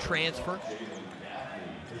 UConn transfer.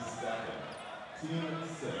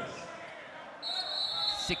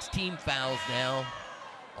 16 fouls now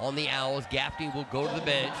on the Owls. Gaffney will go to the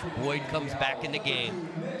bench. Boyd comes back in the game.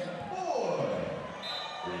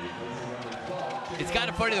 It's kind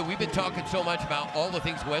of funny that we've been talking so much about all the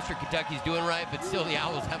things Western Kentucky's doing right, but still the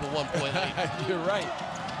Owls have a 1-point lead. You're right.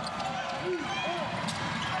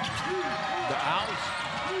 The Owls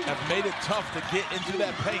have made it tough to get into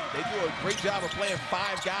that paint. They do a great job of playing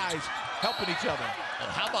 5 guys, helping each other. Well,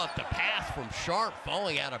 how about the pass from Sharp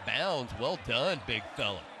falling out of bounds? Well done, big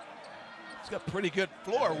fella. He's got pretty good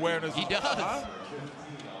floor awareness. He does. I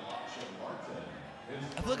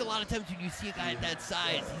feel like a lot of times when you see a guy at that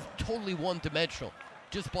size, he's totally one-dimensional.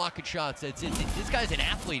 Just blocking shots. This guy's an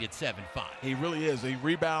athlete at 7'5". He really is. He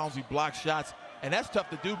rebounds, he blocks shots, and that's tough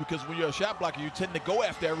to do because when you're a shot blocker, you tend to go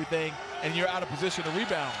after everything, and you're out of position to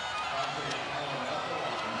rebound.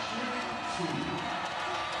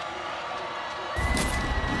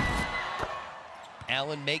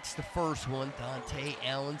 Allen makes the first one. Dante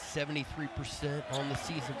Allen, 73% on the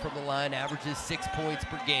season from the line, averages 6 points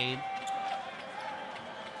per game.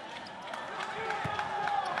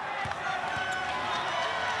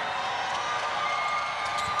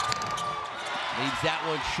 Leaves that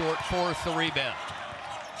one short, force the rebound.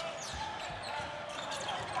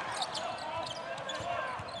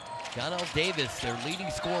 Donnell Davis, their leading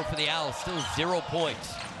scorer for the Owls, still 0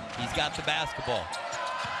 points. He's got the basketball.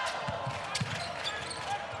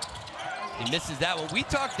 He misses that one. We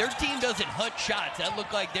talked, their team doesn't hunt shots. That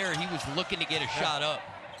looked like there he was looking to get a shot up.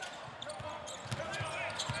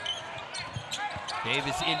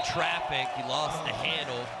 Davis in traffic. He lost the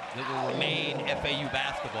handle. It will remain FAU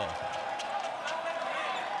basketball.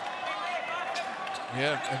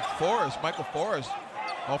 Yeah, and Forrest, Michael Forrest,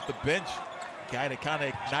 off the bench, guy that kind of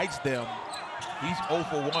ignites them. He's 0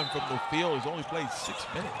 for 1 from the field. He's only played 6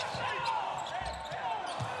 minutes.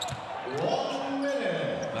 1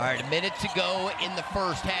 minute. All right, a minute to go in the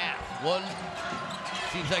first half.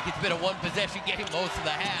 Seems like it's been a one-possession game most of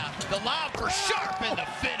the half. The lob for Sharp and the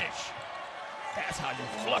finish. That's how you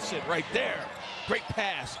flush it right there. Great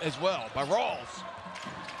pass as well by Rawls.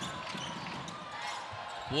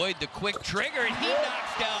 Boyd, the quick trigger, and he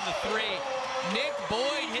knocks down the three. Nick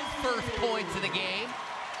Boyd, his first points of the game.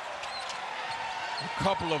 A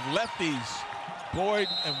couple of lefties, Boyd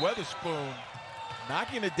and Weatherspoon,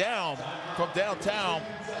 knocking it down from downtown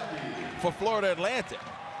for Florida Atlantic.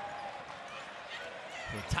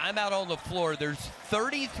 The timeout on the floor. There's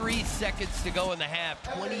 33 seconds to go in the half,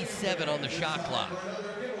 27 on the shot clock.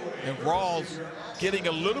 And Rawls getting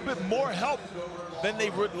a little bit more help than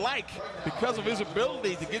they would like because of his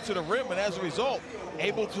ability to get to the rim, and as a result,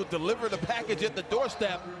 able to deliver the package at the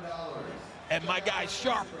doorstep. And my guy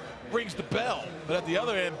Sharp rings the bell. But at the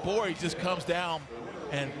other end, Boyd just comes down,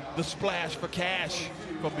 and the splash for cash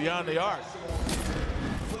from beyond the arc.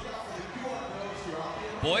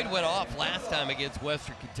 Boyd went off last time against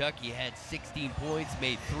Western Kentucky, had 16 points,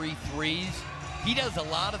 made 3 threes. He does a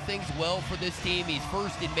lot of things well for this team. He's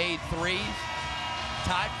first in made threes,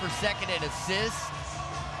 tied for second in assists,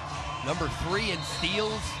 number 3 in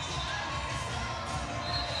steals.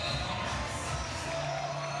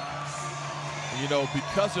 You know,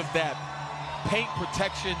 because of that paint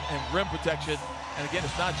protection and rim protection, and again,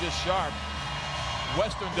 it's not just Sharp,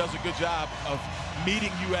 Western does a good job of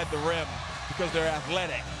meeting you at the rim because they're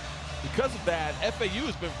athletic. Because of that, FAU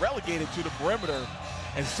has been relegated to the perimeter,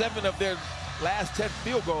 and 7 of their last 10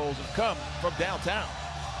 field goals have come from downtown.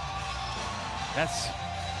 That's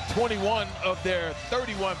 21 of their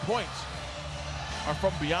 31 points are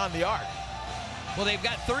from beyond the arc. Well, they've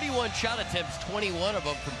got 31 shot attempts, 21 of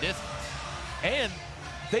them from distance. And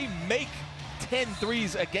they make 10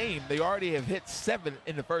 threes a game. They already have hit 7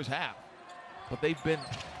 in the first half, but they've been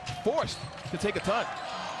forced to take a ton.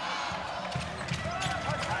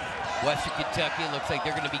 Western Kentucky looks like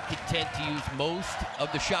they're going to be content to use most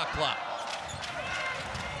of the shot clock.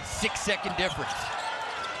 6-second difference.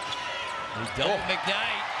 They double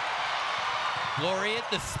McKnight. Lorient,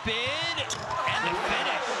 the spin, and the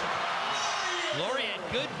finish. Lorient,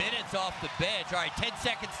 good minutes off the bench. All right, 10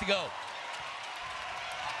 seconds to go.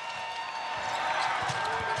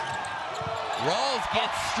 Rawls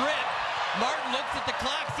gets stripped. Martin looks at the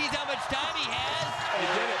clock, sees how much time he has.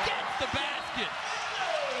 Gets the basket.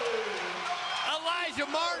 Elijah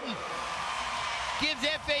Martin gives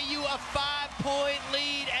FAU a 5-point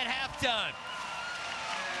lead at halftime.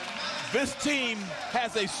 This team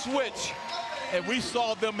has a switch, and we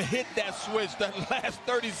saw them hit that switch that last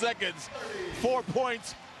 30 seconds. 4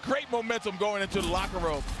 points, great momentum going into the locker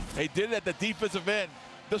room. They did it at the defensive end.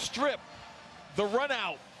 The strip, the run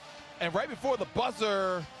out, and right before the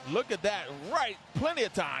buzzer, look at that, right, plenty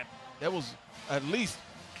of time. That was at least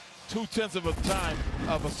 0.2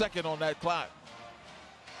 of a second on that clock.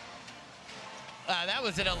 That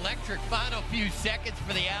was an electric final few seconds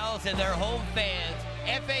for the Owls and their home fans.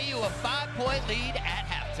 FAU a 5-point lead at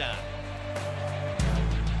halftime.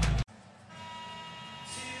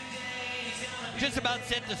 Just about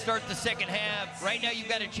set to start the second half. Right now you've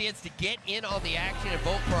got a chance to get in on the action and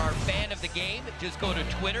vote for our fan of the game. Just go to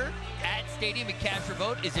Twitter, @Stadium, and cast your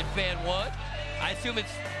vote. Is it fan 1? I assume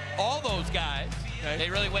it's all those guys. Okay.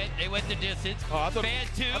 They went the distance. Fan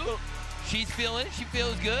 2. She's feeling it. She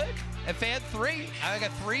feels good. And fan 3, I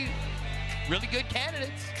got 3 really good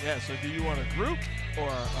candidates. Yeah, so do you want a group or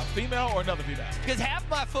a female or another female? Because half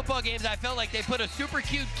my football games, I felt like they put a super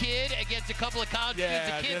cute kid against a couple of college kids.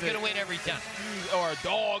 The kid's going to win every time. Or a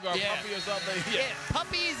dog or a puppy or something. Yeah,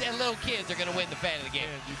 puppies and little kids are going to win the fan of the game.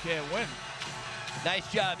 Man, you can't win.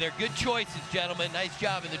 Nice job there. Good choices, gentlemen. Nice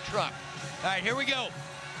job in the truck. All right, here we go.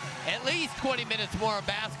 At least 20 minutes more of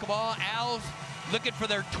basketball. Owls looking for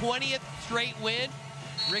their 20th straight win.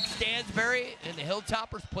 Rick Stansbury and the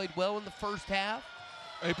Hilltoppers played well in the first half.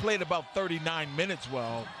 They played about 39 minutes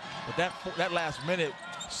well, but that last minute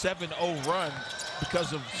 7-0 run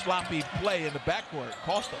because of sloppy play in the backcourt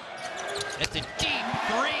cost them. That's a deep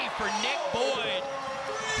 3 for Nick Boyd.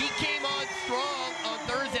 He came on strong on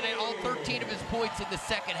Thursday night, all 13 of his points in the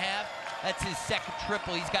second half. That's his second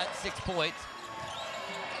triple. He's got 6 points.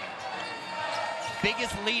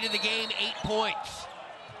 Biggest lead of the game, 8 points.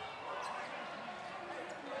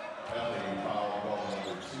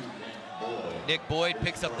 Nick Boyd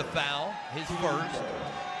picks up the foul, his first.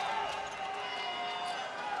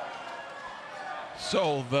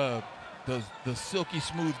 So the silky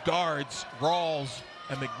smooth guards, Rawls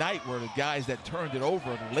and McKnight, were the guys that turned it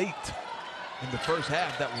over late in the first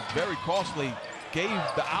half. That was very costly. Gave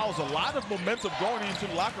the Owls a lot of momentum going into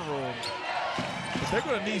the locker room. But they're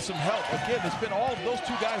going to need some help. Again, it's been all of those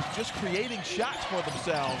 2 guys just creating shots for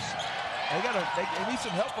themselves. They need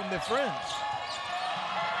some help from their friends.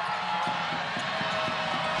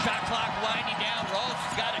 Shot clock winding down. Rawls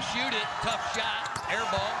has got to shoot it. Tough shot. Air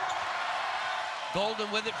ball. Golden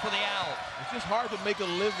with it for the Owls. It's just hard to make a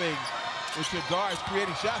living with your guards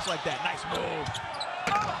creating shots like that. Nice move.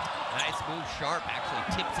 Nice move. Sharp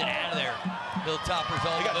actually tips it out of there. Hilltoppers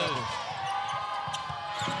on the move.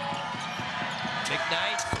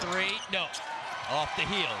 McKnight, 3. No. Off the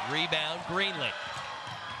heel. Rebound, Greenlee.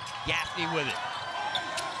 Gaffney with it.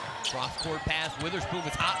 Cross-court pass. Witherspoon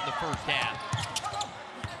was hot in the first half.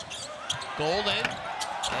 Golden.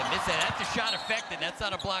 And miss it. That's a shot affected. That's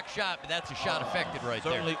not a block shot, but that's a shot affected right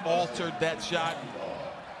there. Certainly altered that shot.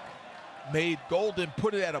 Made Golden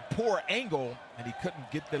put it at a poor angle, and he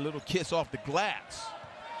couldn't get the little kiss off the glass.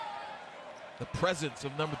 The presence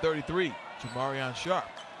of number 33, Jamarion Sharp.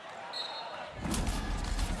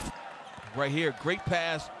 Right here, great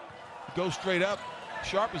pass. Goes straight up.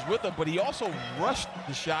 Sharp is with him, but he also rushed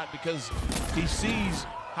the shot because he sees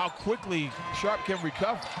how quickly Sharp can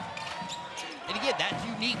recover. And again, that's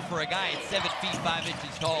unique for a guy at 7 feet 5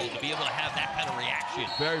 inches tall to be able to have that kind of reaction.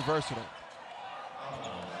 Very versatile.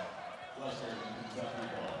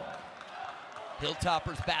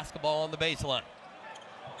 Hilltoppers basketball on the baseline.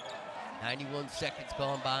 91 seconds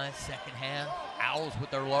gone by, second half. Owls with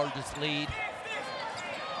their largest lead.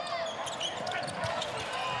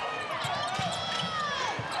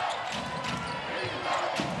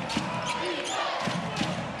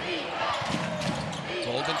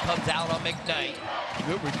 Golden comes out on McKnight.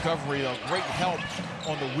 Good recovery, though. Great help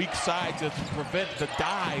on the weak side to prevent the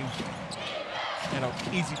dive. And an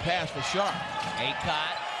easy pass for Sharp.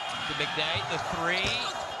 Aycott to McKnight, the 3.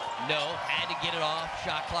 No, had to get it off.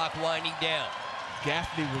 Shot clock winding down.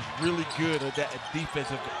 Gaffney was really good at that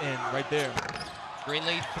defensive end right there.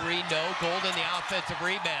 Greenlee, 3, no. Golden, the offensive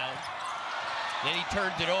rebound. Then he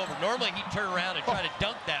turns it over. Normally he'd turn around and try to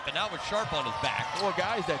dunk that, but not with Sharp on his back. 4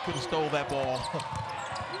 guys that could have stole that ball.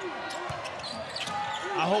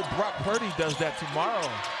 I hope Brock Purdy does that tomorrow.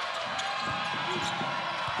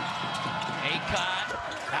 Aycott.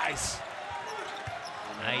 Nice.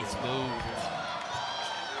 Nice move.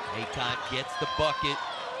 Aycott gets the bucket.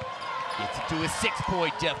 Gets it to a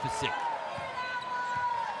 6-point deficit.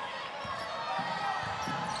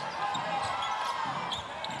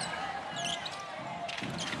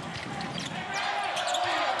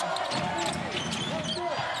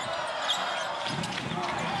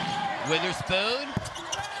 Witherspoon.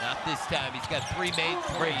 Not this time. He's got 3 made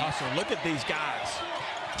threes. Great hustle. Look at these guys.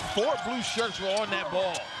 4 blue shirts were on that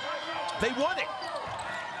ball. They won it.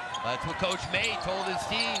 That's what Coach May told his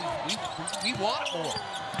team. We want it more.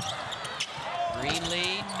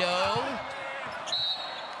 Greenlee, no.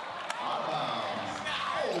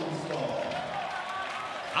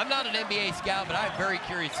 I'm not an NBA scout, but I'm very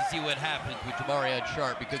curious to see what happens with Jamarion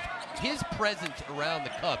Sharp because his presence around the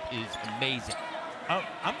cup is amazing.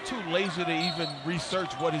 I'm too lazy to even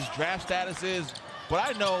research what his draft status is, but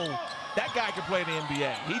I know that guy can play in the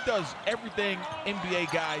NBA. He does everything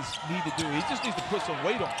NBA guys need to do. He just needs to put some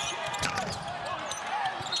weight on.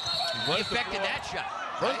 He affected that shot.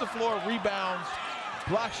 Runs the floor, rebounds,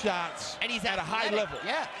 block shots And he's at a high athletic. level.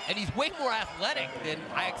 Yeah, and he's way more athletic than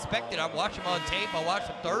I expected. I watched him on tape. I watched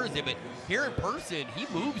him Thursday, but here in person, he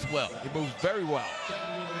moves well. He moves very well.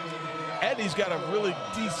 And he's got a really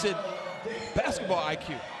decent basketball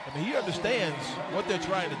IQ. I mean, he understands what they're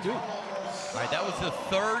trying to do. All right, that was the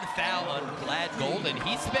third foul on Glad Golden.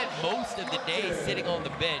 He spent most of the day sitting on the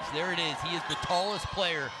bench. There it is. He is the tallest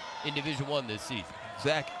player in Division I this season.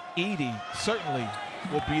 Zach Edey certainly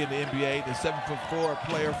will be in the NBA. The 7'4"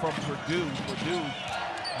 player from Purdue. Purdue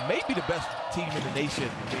may be the best team in the nation.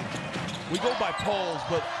 I mean, we go by polls,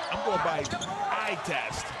 but I'm going by eye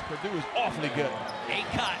test. Purdue is awfully good.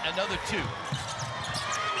 Aycott, another 2.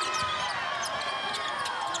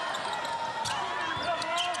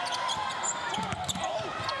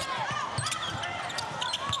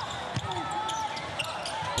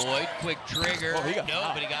 Boyd, quick trigger. Oh, he got no,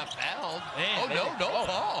 fouled. but he got fouled. Man, oh, no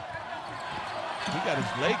call. He got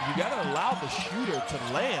his leg. You got to allow the shooter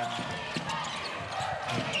to land.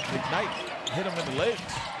 McKnight hit him in the legs.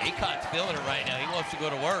 Aycott's feeling it right now. He wants to go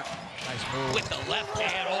to work. Nice move. With the left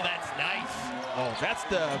hand. Oh, that's nice. Oh, that's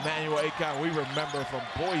the Emmanuel Aycott we remember from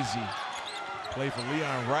Boise. Played for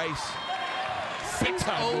Leon Rice.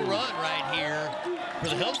 6-0 run right here for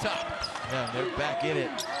the Hilltoppers. Yeah, they're back in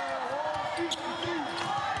it.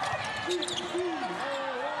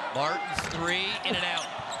 Martin's 3, in and out.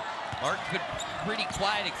 Martin's been pretty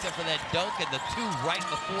quiet except for that dunk and the 2 right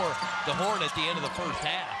before the horn at the end of the first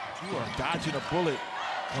half. You are dodging a bullet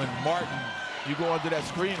when Martin, you go under that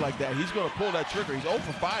screen like that. He's going to pull that trigger. He's 0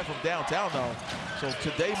 for 5 from downtown, though. So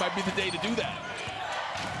today might be the day to do that.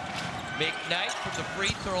 McKnight from the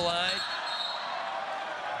free throw line.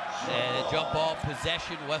 And a jump ball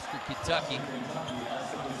possession, Western Kentucky.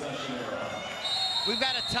 We've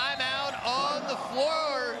got a timeout on the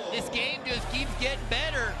floor. This game just keeps getting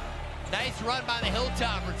better. Nice run by the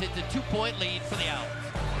Hilltoppers. It's a 2-point lead for the Owls.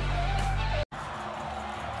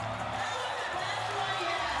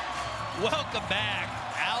 Welcome back.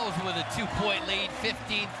 Owls with a 2-point lead,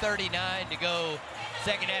 15:39 to go.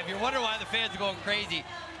 Second half. You're wondering why the fans are going crazy.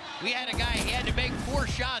 We had a guy, he had to make 4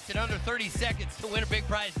 shots in under 30 seconds to win a big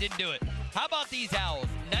prize, didn't do it. How about these Owls?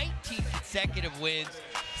 19 consecutive wins,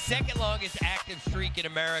 second longest active streak in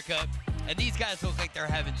America, and these guys look like they're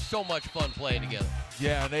having so much fun playing together.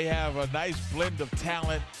 Yeah, they have a nice blend of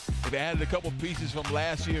talent. They've added a couple pieces from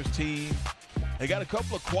last year's team. They got a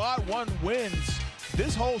couple of quad 1 wins.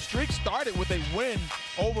 This whole streak started with a win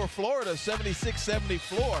over Florida, 76-70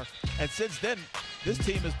 floor. And since then, this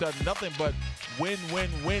team has done nothing but win, win,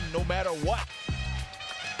 win, no matter what.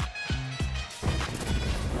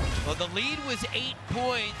 Well, the lead was 8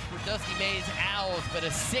 points for Dusty May's Owls, but a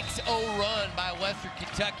 6-0 run by Western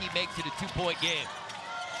Kentucky makes it a 2-point game.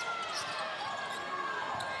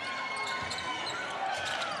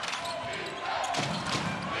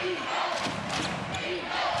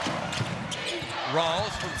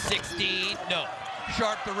 Rawls from 16, no.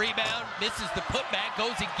 Sharp the rebound, misses the putback,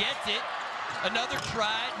 goes and gets it. Another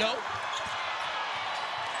try, no.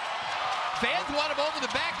 Fans want him over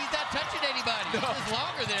the back, he's not touching anybody. He's just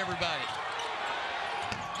longer than everybody.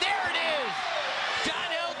 There it is!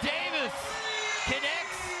 John L. Davis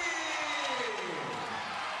connects.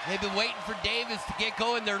 They've been waiting for Davis to get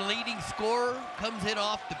going. Their leading scorer comes in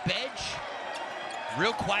off the bench.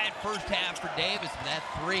 Real quiet first half for Davis with that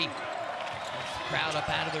 3. Crowd up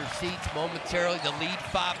out of their seats momentarily. The lead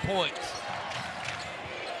 5 points.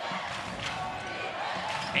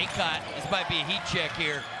 Aycott, this might be a heat check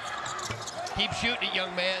here. Keep shooting it,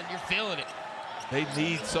 young man. You're feeling it. They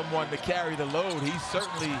need someone to carry the load. He's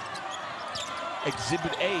certainly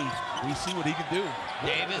Exhibit A. We see what he can do.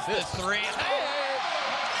 Davis, the 3.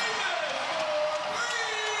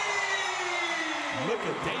 Look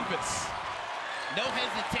at Davis. No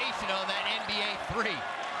hesitation on that NBA 3.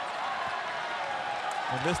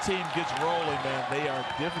 When this team gets rolling, man, they are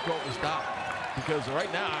difficult to stop. Because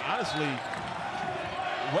right now, honestly,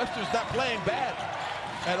 Western's not playing bad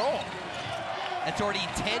at all. That's already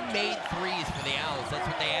 10 made 3s for the Owls. That's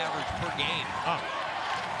what they average per game.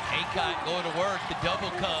 Aycott going to work. The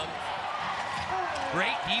double comes.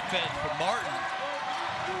 Great defense from Martin.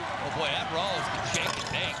 Oh boy, that Rawls can shake and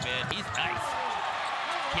bake, man. He's nice.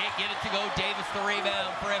 Can't get it to go. Davis the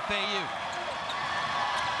rebound for FAU.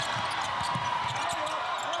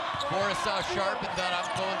 Forrest saw Sharp and thought, I'm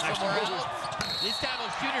going somewhere else. This time he'll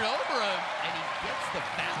shoot it over him, and he gets the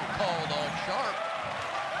foul called on Sharp.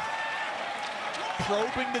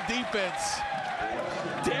 Probing the defense,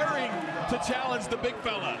 daring to challenge the big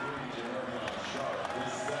fella.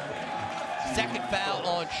 Second foul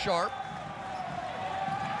on Sharp.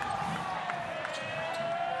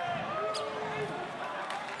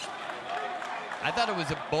 I thought it was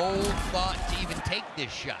a bold thought to even take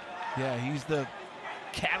this shot. Yeah, he's the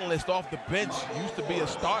catalyst off the bench. Used to be a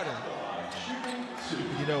starter.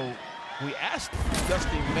 You know, we asked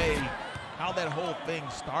Dusty May how that whole thing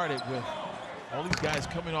started with all these guys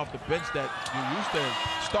coming off the bench that you used to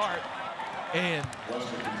start, and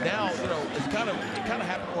now, you know, it kind of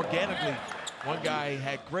happened organically. One guy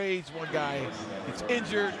had grades, one guy gets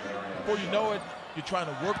injured. Before you know it, you're trying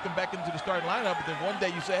to work them back into the starting lineup, but then one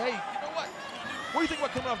day you say, hey, you know what? What do you think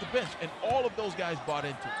about coming off the bench? And all of those guys bought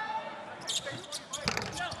into it.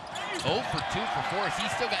 0 for 2 for Forrest.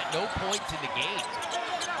 He's still got no points in the game.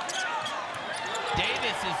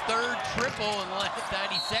 Davis, his third triple in the last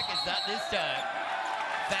 90 seconds, not this time.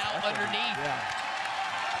 Foul underneath. Yeah.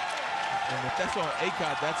 And if that's on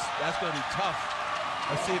Akot, that's going to be tough.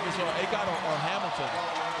 Let's see if it's on Akot or Hamilton.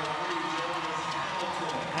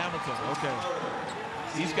 Hamilton, okay.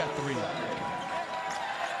 He's got 3.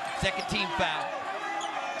 Second team foul.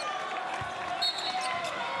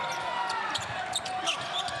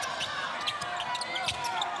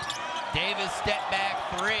 Davis step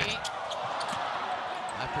back 3.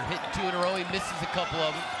 After hitting 2 in a row, he misses a couple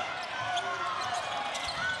of them.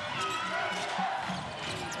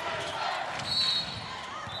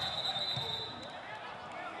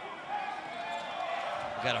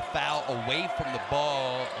 Got a foul away from the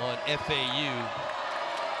ball on FAU.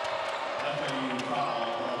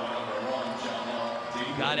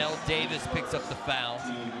 Godell Davis picks up the foul.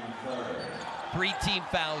 3 team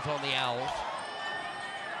fouls on the Owls.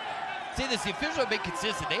 See this, the officials have been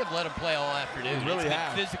consistent. They have let them play all afternoon. They really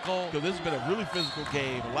have. Physical. So this has been a really physical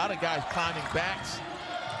game. A lot of guys climbing backs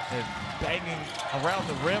and banging around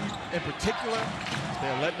the rim in particular.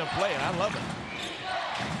 They're letting them play, and I love it.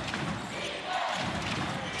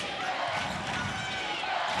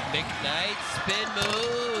 McKnight, spin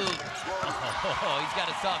move. Oh, he's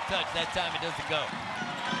got a soft touch. That time it doesn't go.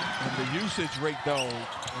 And the usage rate, though,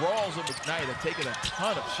 Rawls and McKnight have taken a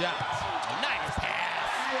ton of shots. Nice pass.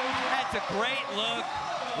 That's a great look.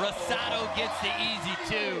 Rosado gets the easy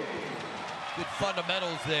 2. Good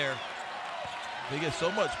fundamentals there. They get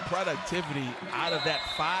so much productivity out of that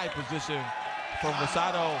 5 position from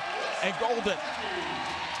Rosado and Golden.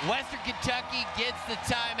 Western Kentucky gets the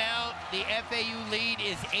timeout. The FAU lead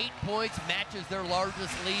is 8 points, matches their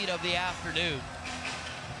largest lead of the afternoon.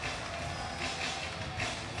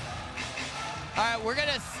 All right, we're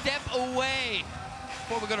gonna step away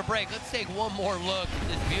before we go to break. Let's take one more look at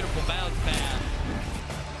this beautiful bounce pass.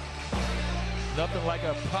 Nothing like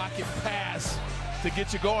a pocket pass to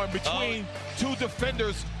get you going between 2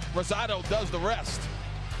 defenders. Rosado does the rest.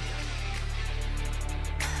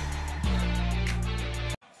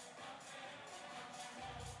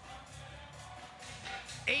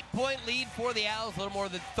 Eight-point lead for the Owls, a little more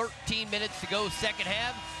than 13 minutes to go, second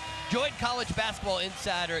half. Join college basketball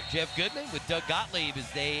insider Jeff Goodman with Doug Gottlieb as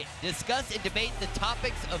they discuss and debate the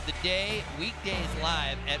topics of the day, weekdays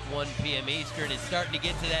live at 1 p.m. Eastern. It's starting to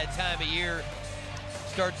get to that time of year.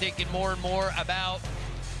 Start thinking more and more about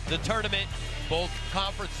the tournament, both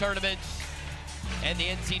conference tournaments and the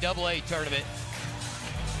NCAA tournament.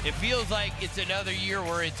 It feels like it's another year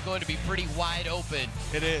where it's going to be pretty wide open.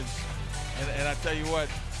 It is. And I tell you what,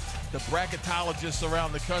 the bracketologists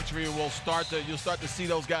around the country will you'll start to see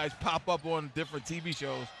those guys pop up on different TV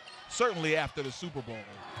shows, certainly after the Super Bowl.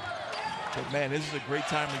 But man, this is a great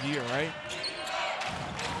time of year, right?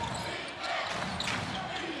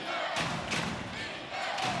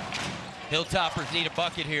 Hilltoppers need a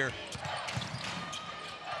bucket here.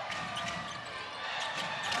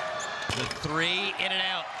 The 3 in and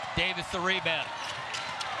out. Davis the rebound.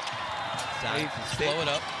 Time to slow it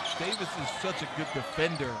up. Davis is such a good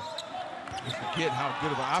defender. You forget how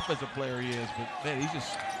good of an offensive player he is, but man, he's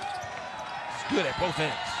good at both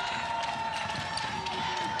ends.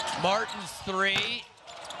 Martin's 3.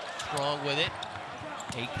 Strong with it.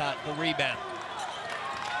 Akot the rebound.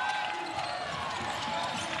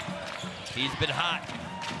 He's been hot.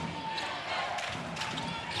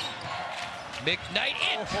 McKnight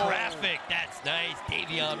in traffic. That's nice.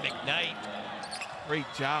 Davion McKnight. Great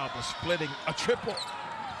job of splitting a triple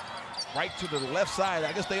right to the left side.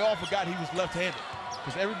 I guess they all forgot he was left-handed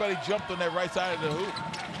because everybody jumped on that right side of the hoop.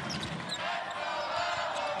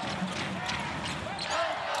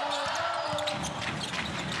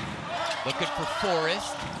 Looking for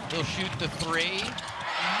Forrest. He'll shoot the 3.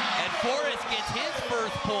 And Forrest gets his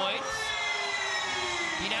first points.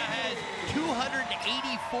 He now has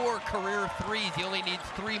 284 career threes. He only needs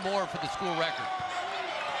 3 more for the school record.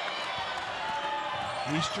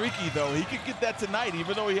 He's streaky, though. He could get that tonight,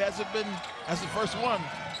 even though he hasn't been as the first one.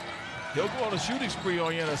 He'll go on a shooting spree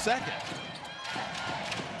on you in a second.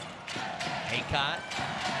 Aycott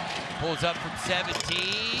pulls up from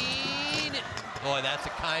 17. Boy, that's a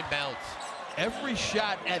kind bounce. Every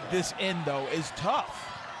shot at this end, though, is tough.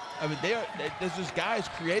 I mean, there's just guys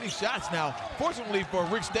creating shots now. Fortunately for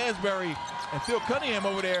Rick Stansbury and Phil Cunningham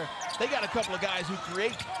over there, they got a couple of guys who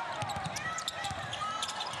create.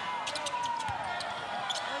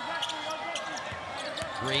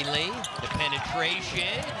 Greenlee, the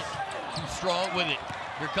penetration, too strong with it.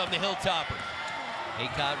 Here come the Hilltoppers.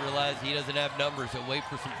 Aycott realized he doesn't have numbers, so wait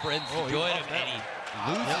for some friends to join him, and he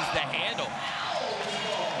loses the handle.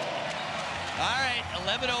 All right,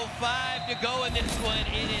 11:05 to go in this one.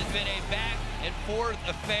 It has been a back and forth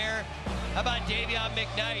affair. How about Davion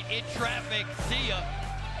McKnight in traffic? See ya.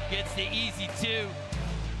 Gets the easy 2.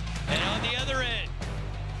 And on the other end,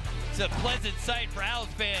 it's a pleasant sight for Owls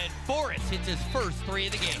fan. Forrest hits his first 3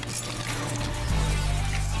 of the game.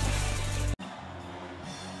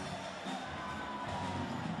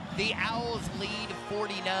 The Owls lead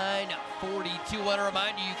 49-42. I want to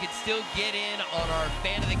remind you, you can still get in on our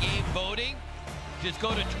fan of the game voting. Just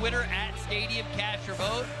go to Twitter at Stadium, cast your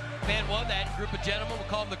vote. Fan 1, that group of gentlemen, we'll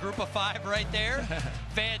call them the group of 5 right there.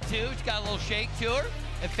 Fan 2, she's got a little shake to her.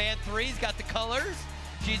 And fan 3's got the colors.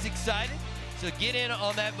 She's excited. So get in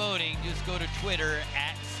on that voting. Just go to Twitter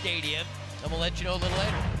at Stadium, and we'll let you know a little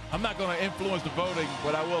later. I'm not going to influence the voting,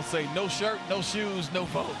 but I will say no shirt, no shoes, no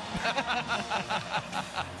vote.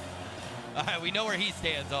 All right, we know where he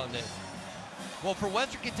stands on this. Well, for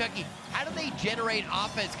Western Kentucky, how do they generate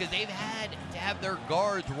offense? Because they've had to have their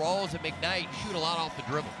guards, Rawls and McKnight, shoot a lot off the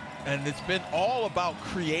dribble. And it's been all about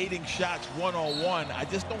creating shots one-on-one. I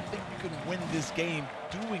just don't think you can win this game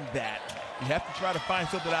doing that. You have to try to find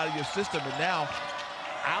something out of your system, and now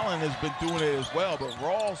Allen has been doing it as well. But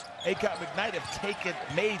Rawls, Aycott, McKnight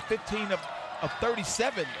have made 15 of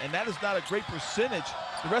 37, and that is not a great percentage.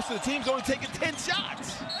 The rest of the team's only taking 10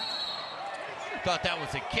 shots. Thought that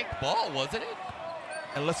was a kick ball, wasn't it?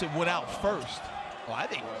 Unless it went out first. Well, I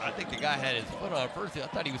think the guy had his foot on first. I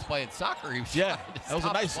thought he was playing soccer. He was that was a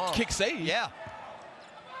stop nice kick save. Yeah.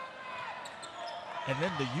 And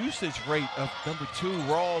then the usage rate of number 2,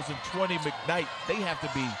 Rawls, and 20, McKnight, they have to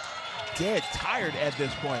be dead tired at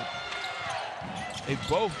this point. They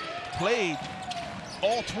both played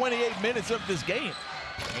all 28 minutes of this game.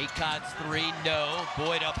 Aycott's 3, no.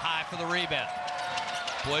 Boyd up high for the rebound.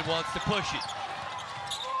 Boyd wants to push it.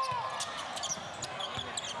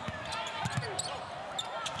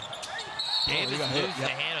 Davis loses the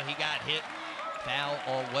handle. He got hit. Foul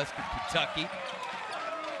on Western Kentucky.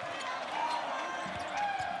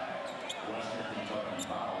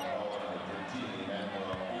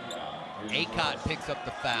 Aycott picks up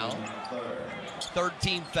the foul.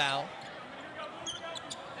 13th foul.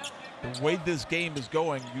 The way this game is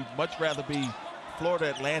going, you'd much rather be Florida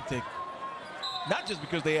Atlantic, not just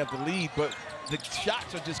because they have the lead, but the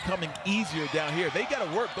shots are just coming easier down here. They got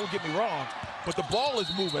to work, don't get me wrong, but the ball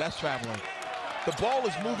is moving. That's traveling. The ball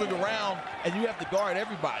is moving around, and you have to guard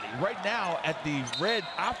everybody. Right now, at the red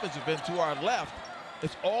offensive end to our left,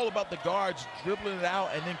 it's all about the guards dribbling it out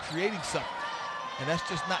and then creating something. And that's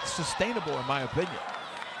just not sustainable, in my opinion.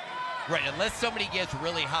 Right, unless somebody gets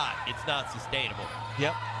really hot, it's not sustainable.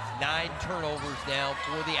 Yep. 9 turnovers now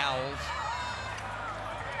for the Owls.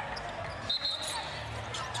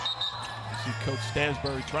 You see Coach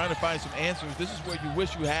Stansbury trying to find some answers. This is where you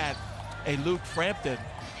wish you had a Luke Frampton,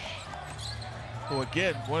 who,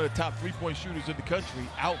 again, one of the top 3-point shooters in the country,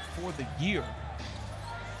 out for the year.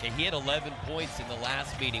 And he had 11 points in the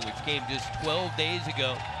last meeting, which came just 12 days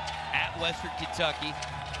ago at Western Kentucky.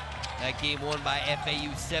 That game won by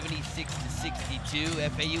FAU 76-62.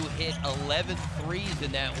 FAU hit 11 threes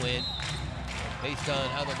in that win. Based on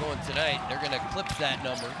how they're going tonight, they're going to eclipse that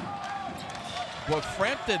number. Well,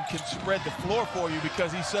 Frampton can spread the floor for you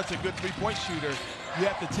because he's such a good 3-point shooter. You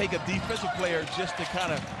have to take a defensive player just to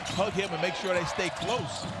kind of hug him and make sure they stay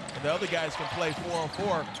close. And the other guys can play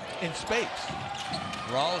 4-on-4 in space.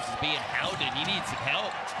 Rawls is being hounded. He needs some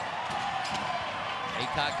help.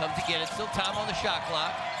 Aycott comes again. It's still time on the shot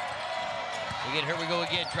clock. Again, here we go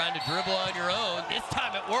again, trying to dribble on your own. This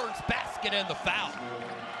time it works. Basket and the foul.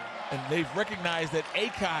 And they've recognized that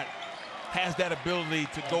Aycott has that ability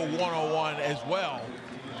to go one-on-one as well.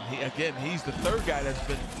 Again, he's the third guy that's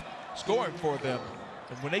been scoring for them.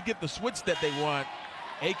 And when they get the switch that they want,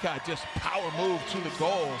 Aycott just power move to the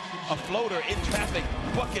goal. A floater in traffic,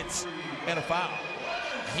 buckets, and a foul.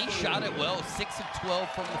 He shot it well, 6 of 12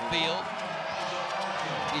 from the field.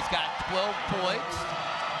 He's got 12 points.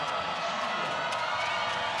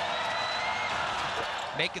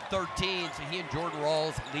 Make it 13, so he and Jordan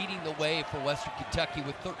Rawls leading the way for Western Kentucky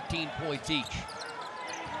with 13 points each.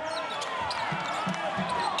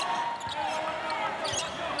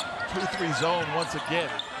 2-3 zone once again.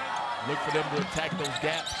 Look for them to attack those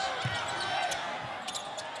gaps.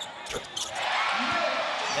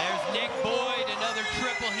 There's Nick Boyd, another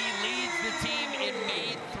triple. He leads the team in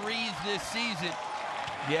made threes this season.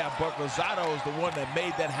 Yeah, but Rosado is the one that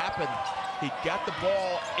made that happen. He got the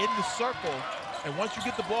ball in the circle, and once you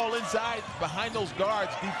get the ball inside behind those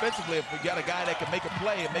guards defensively, if we got a guy that can make a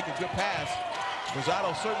play and make a good pass,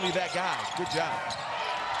 Rosado's certainly that guy. Good job.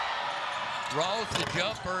 Rawls the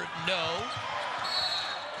jumper, no.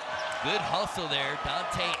 Good hustle there.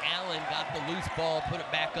 Dante Allen got the loose ball, put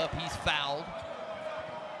it back up. He's fouled.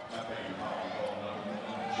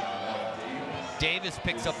 Davis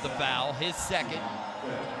picks up the foul, his second.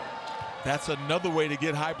 That's another way to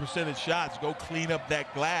get high percentage shots. Go clean up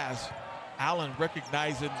that glass. Allen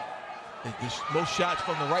recognizing that most shots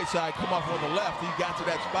from the right side come off on the left. He got to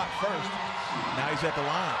that spot first. Now he's at the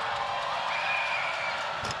line.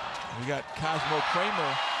 We got Cosmo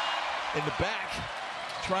Kramer in the back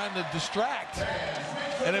trying to distract,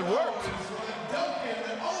 and it worked.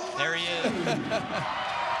 There he is.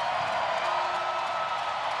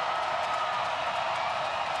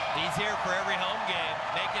 He's here for every home game,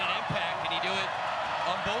 making an impact, and he do it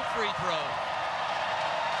on both free throws.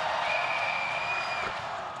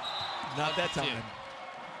 Not that time.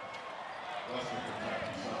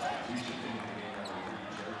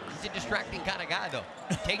 He's a distracting kind of guy, though.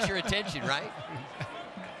 Takes your attention, right?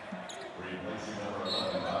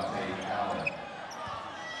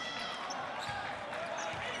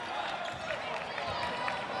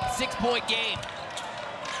 Six-point game.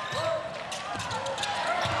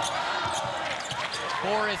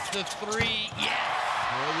 Forrest the three, yes.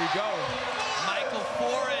 There we go. Michael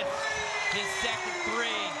Forrest, his second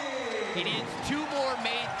three. He needs 2 more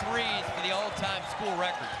made threes for the all-time school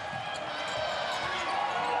record.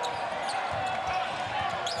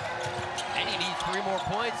 And he needs 3 more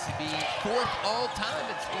points to be 4th all-time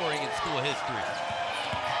in scoring in school history.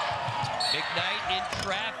 McKnight in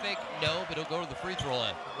traffic, no, but he'll go to the free throw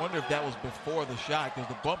line. I wonder if that was before the shot, because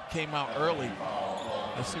the bump came out early.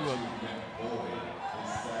 Let's see what.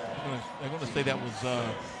 They're going to say that was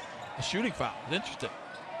a shooting foul. Interesting.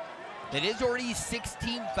 It is already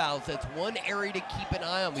 16 fouls. That's one area to keep an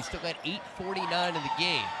eye on. We still got 8:49 in the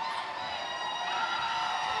game.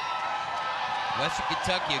 Western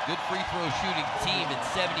Kentucky, a good free throw shooting team at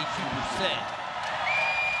 72%.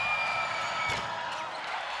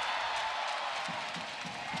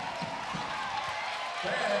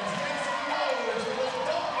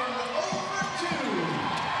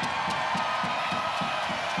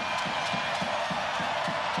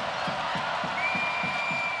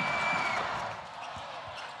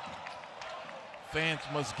 Fans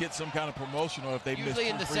must get some kind of promotion, or if they miss. Usually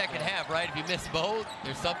in the second half, right? If you miss both,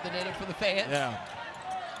 there's something in it for the fans. Yeah.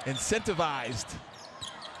 Incentivized.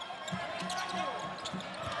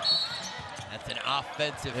 That's an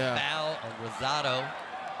offensive foul on Rosado.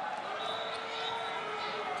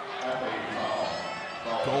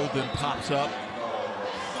 Golden pops up.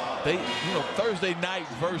 They, Thursday night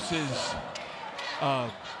versus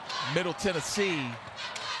Middle Tennessee,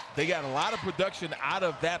 they got a lot of production out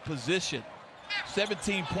of that position.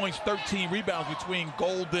 17 points, 13 rebounds between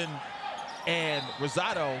Golden and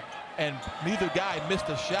Rosado, and neither guy missed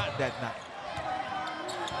a shot that night.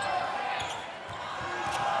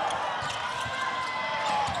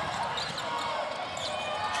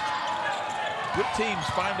 Good teams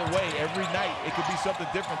find a way every night. It could be something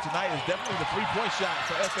different. Tonight is definitely the three-point shot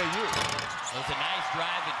for FAU. It was a nice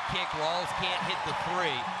drive and kick. Rawls can't hit the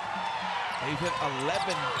three. They've hit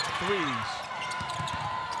 11 threes.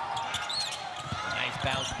 Nice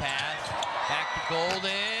bounce pass. Back to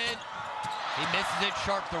Golden. He misses it.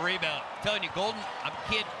 Sharp the rebound. I'm telling you, Golden, I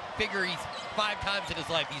can't figure he's 5 times in his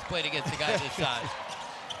life he's played against a guy this size.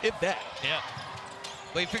 If that. Yeah.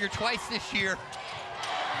 But he figured twice this year.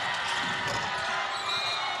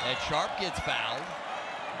 And Sharp gets fouled.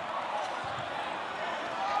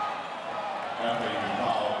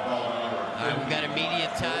 All right, we've got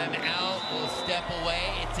immediate timeout. We'll step away.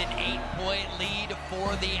 It's an 8-point lead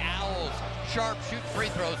for the Owls. Sharp shoots free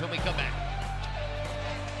throws when we come back.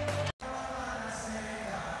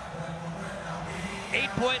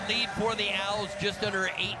 8-point lead for the Owls. Just under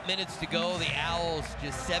 8 minutes to go. The Owls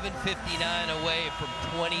just 7:59 away from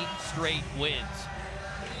 20 straight wins.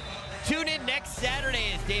 Tune in next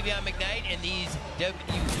Saturday as Davion McKnight and these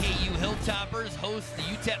WKU Hilltoppers host the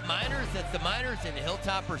UTEP Miners. That's the Miners and the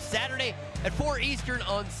Hilltoppers Saturday at 4 Eastern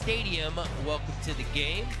on Stadium. Welcome to the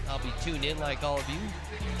game. I'll be tuned in like all of you,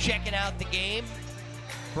 checking out the game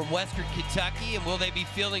from Western Kentucky. And will they be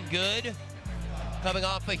feeling good coming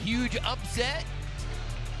off a huge upset?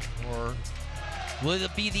 Or Will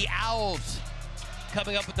it be the Owls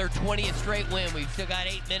coming up with their 20th straight win? We've still got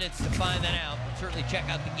 8 minutes to find that out. Certainly check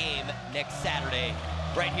out the game next Saturday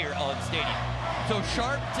right here on Stadium. So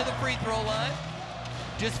Sharp to the free throw line.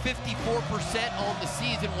 Just 54% on the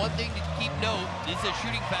season. One thing to keep note, this is a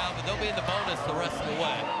shooting foul, but they'll be in the bonus the rest of the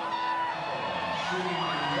way.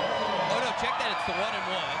 Oh no, check that, it's the 1 and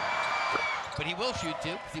 1. But he will shoot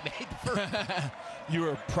too, because he made the first. You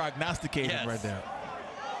were prognosticating Yes. right there.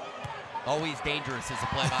 Always dangerous as a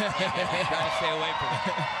play-by-play. Try to stay away from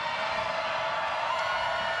it.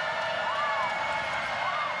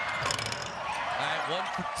 All right, 1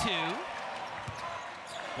 for 2.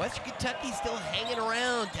 Western Kentucky still hanging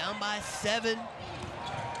around, down by 7.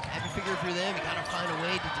 Have you figure if you're them, you gotta find a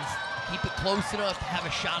way to just keep it close enough to have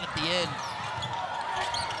a shot at the end.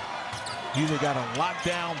 Either got to lock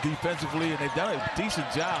down defensively, and they've done a decent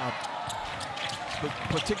job, but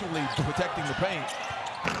particularly protecting the paint.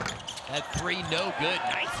 That 3, no good.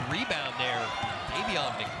 Nice rebound there.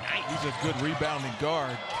 Davion McKnight. He's a good rebounding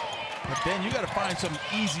guard. But then you got to find some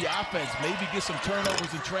easy offense, maybe get some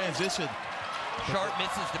turnovers in transition. Sharp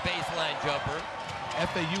misses the baseline jumper.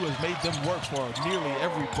 FAU has made them work for nearly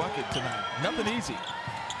every bucket tonight. Nothing easy.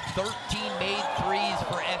 13 made threes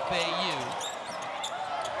for FAU.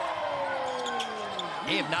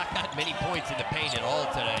 They have not gotten many points in the paint at all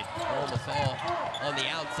tonight. Almost all on the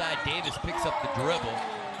outside. Davis picks up the dribble.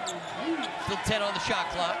 Still 10 on the shot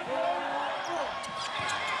clock.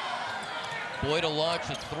 Boyd will launch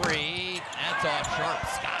a 3. That's off Sharp.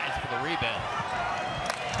 Skies for the rebound.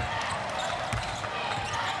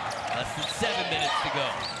 Less than 7 minutes to go.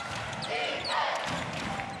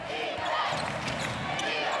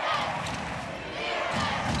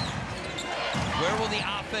 Where will the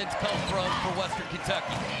offense come from for Western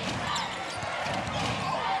Kentucky?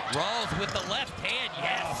 Rawls with the left hand,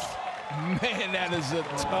 yes. Man, that is a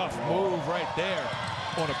tough move right there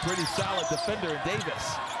on a pretty solid defender in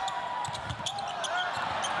Davis.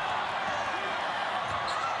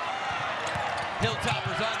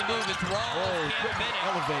 Hilltoppers on the move. It's Rawls. Can't finish.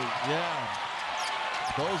 Elevate, yeah.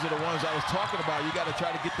 Those are the ones I was talking about. You got to try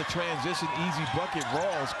to get the transition easy bucket.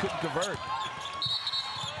 Rawls couldn't convert.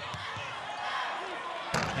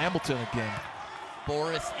 Hamilton again.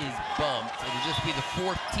 Boris is bumped. It'll just be the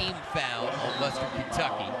 4th team foul on Western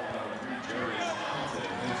Kentucky.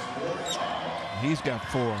 He's got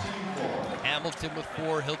 4. Hamilton with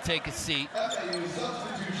 4. He'll take a seat. FAU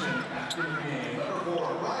substitution after the game. Number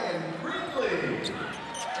 4, Ryan Greenlee.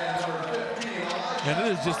 And number 15, Elijah. And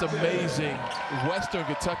it is just amazing. Western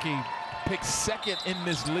Kentucky picked 2nd in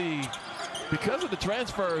this league because of the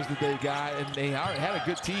transfers that they got, and they had a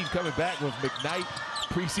good team coming back with McKnight,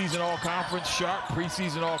 preseason all-conference, Sharp,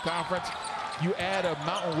 preseason all-conference. You add a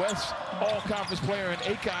Mountain West all-conference player in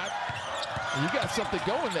Acott, and you got something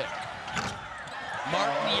going there.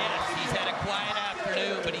 Martin, yes, he's had a quiet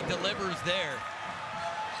afternoon, but he delivers there.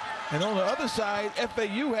 And on the other side,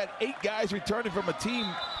 FAU had 8 guys returning from a team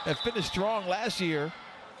that finished strong last year.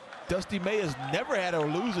 Dusty May has never had a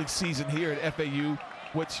losing season here at FAU,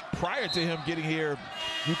 which prior to him getting here,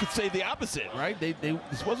 you could say the opposite, right?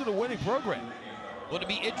 This wasn't a winning program. Well, it'll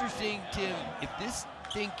be interesting, Tim, if this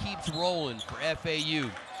thing keeps rolling for FAU.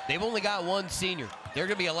 They've only got 1 senior. There are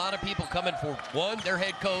going to be a lot of people coming for 1, their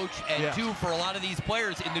head coach, and 2, for a lot of these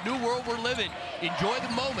players. In the new world we're living, enjoy the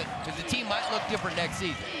moment, because the team might look different next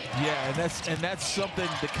season. Yeah, and that's something,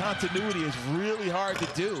 the continuity is really hard to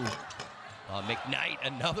do. McKnight,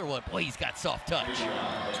 another one. Boy, he's got soft touch.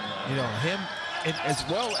 You know, him, and as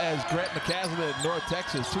well as Grant McCaslin at North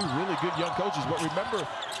Texas, 2 really good young coaches. But remember,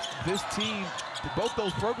 this team, both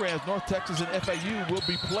those programs, North Texas and FAU, will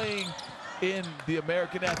be playing in the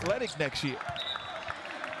American Athletic next year.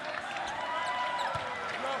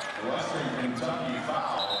 Western Kentucky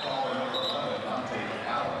foul. Calling number 11, Dante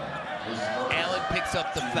Allen. Allen picks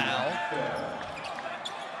up the foul.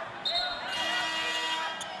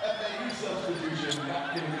 FAU substitution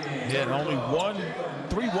back in the game. Yeah, and only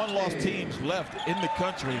 3 one-loss teams left in the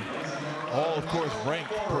country. All, of course,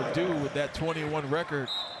 ranked. Purdue with that 21 record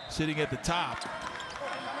sitting at the top.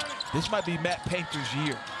 This might be Matt Painter's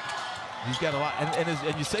year. He's got a lot,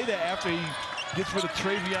 and you say that after he gets rid of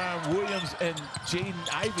Travion Williams and Jaden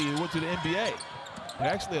Ivey, who went to the NBA.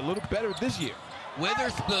 They're actually a little better this year.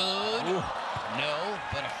 Witherspoon, Ooh. no,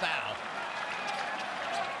 but a foul.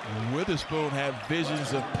 Witherspoon had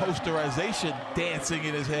visions of posterization dancing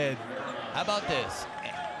in his head. How about this?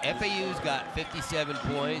 FAU's got 57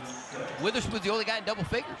 points. Witherspoon's the only guy in double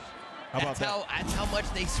figures. How about That's how much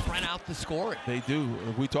they spread out the scoring. They do.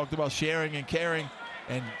 We talked about sharing and caring,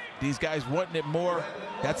 and these guys wanting it more.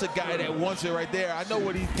 That's a guy that wants it right there. I know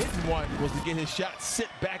what he didn't want was to get his shot sit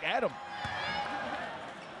back at him.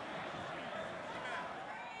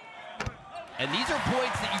 And these are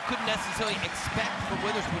points that you couldn't necessarily expect from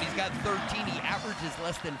Witherspoon. He's got 13. He averages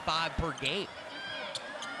less than 5 per game.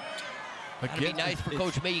 That'd be nice for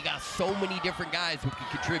Coach May. You got so many different guys who can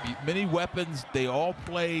contribute. Many weapons. They all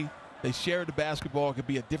play. They share the basketball. It could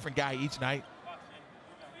be a different guy each night.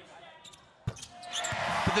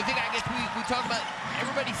 But the thing I guess we talk about,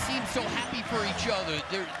 everybody seems so happy for each other.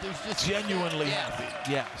 There's just genuinely happy.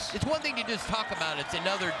 Yes. It's one thing to just talk about it. It's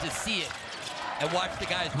another to see it and watch the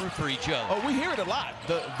guys root for each other. Oh, we hear it a lot.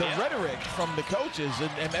 The rhetoric from the coaches,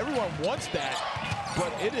 and everyone wants that,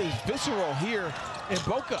 but it is visceral here in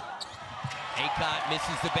Boca. Aycott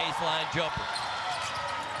misses the baseline jumper.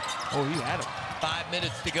 Oh, he had him. 5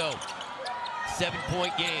 minutes to go.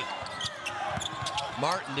 7-point game.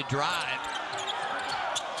 Martin the drive.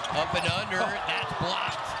 Up and under. That's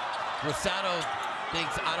blocked. Rosado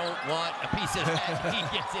thinks, I don't want a piece of that. He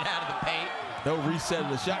gets it out of the paint. No reset of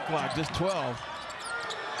the shot clock, just 12.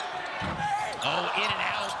 Oh, in and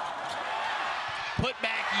out. Put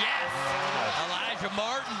back, yes. Elijah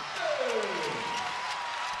Martin.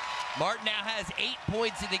 Martin now has 8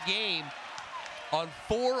 points in the game on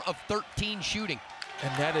 4 of 13 shooting.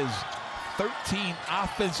 And that is 13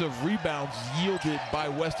 offensive rebounds yielded by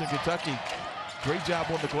Western Kentucky. Great job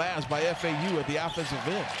on the glass by FAU at the offensive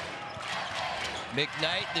end.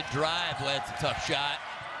 McKnight, the drive. Well, that's a tough shot.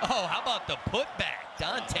 Oh, how about the putback?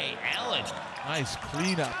 Dante Allen. Nice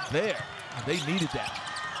cleanup there. They needed that.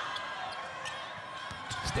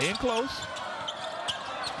 Staying close.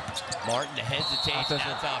 Martin hesitates.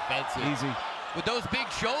 That's offensive. Easy. With those big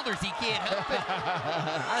shoulders, he can't help it.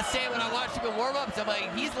 I was saying when I watched him in warm-ups, I'm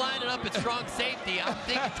like, he's lining up at strong safety. I'm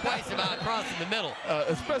thinking twice about crossing the middle.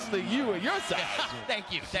 Especially you and your size.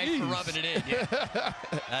 Thank you. Thanks for rubbing it in. Yeah.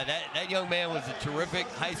 That young man was a terrific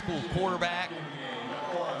high school quarterback.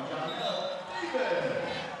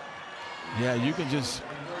 Yeah, you can just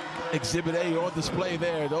exhibit A on display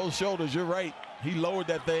there. Those shoulders, you're right. He lowered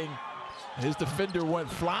that thing. His defender went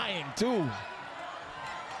flying, too.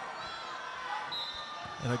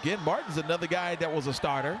 And again, Martin's another guy that was a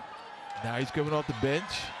starter. Now he's coming off the bench.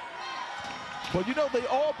 But, you know, they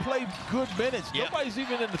all play good minutes. Yeah. Nobody's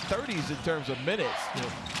even in the 30s in terms of minutes. You know,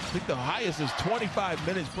 I think the highest is 25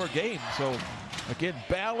 minutes per game. So, again,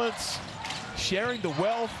 balance, sharing the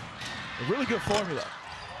wealth, a really good formula.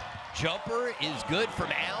 Jumper is good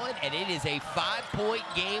from Allen, and it is a 5-point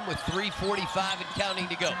game with 3:45 and counting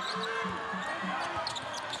to go.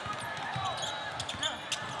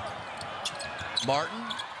 Martin,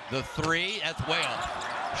 the 3, that's way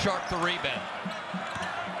off. Sharp the rebound.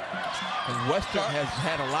 And Western has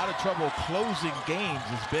had a lot of trouble closing games.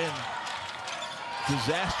 It's been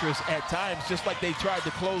disastrous at times, just like they tried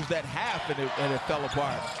to close that half and it fell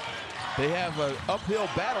apart. They have an uphill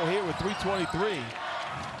battle here with 3:23.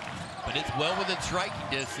 But it's well within striking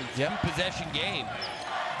distance. Yep. 2-possession game.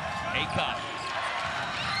 Aycott.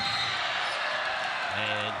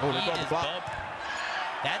 And he is bumped.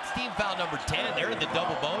 That's team foul number 10. They're in the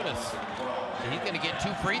double bonus. And he's going to get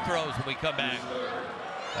 2 free throws when we come back.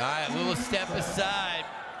 All right, we will step aside.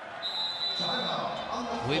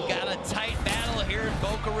 We've got a tight battle here in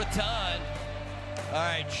Boca Raton. All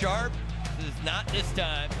right, Sharp. This is not this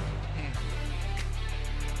time.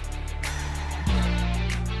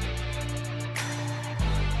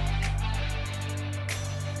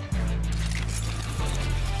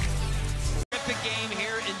 Game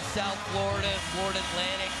here in South Florida. Florida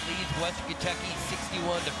Atlantic leads Western Kentucky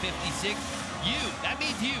 61-56. That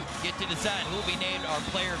means you get to decide who will be named our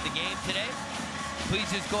player of the game today. Please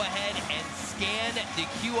just go ahead and scan the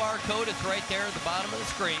QR code. It's right there at the bottom of the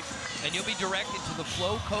screen. And you'll be directed to the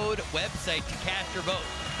Flow Code website to cast your vote.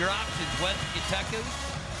 Your options: Western Kentucky,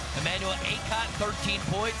 Emmanuel Aycott, 13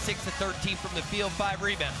 points, 6 of 13 from the field, 5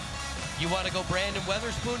 rebounds. You want to go Brandon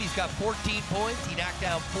Weatherspoon? He's got 14 points. He knocked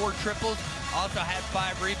down 4 triples. Also had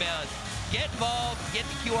 5 rebounds. Get involved. Get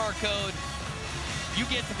the QR code. You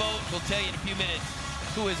get the vote. We'll tell you in a few minutes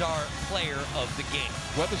who is our player of the game.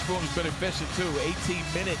 Weatherspoon's been efficient, too. 18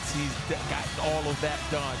 minutes, he's gotten all of that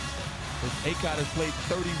done. Aycott has played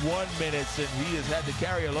 31 minutes, and he has had to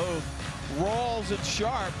carry a load. Rawls and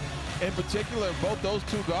Sharp, in particular, both those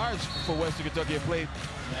 2 guards for Western Kentucky have played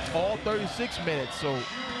all 36 minutes. So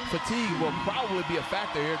fatigue will probably be a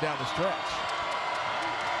factor here down the stretch.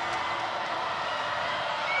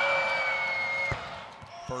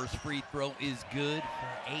 First free throw is good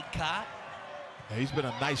for Aycott. He's been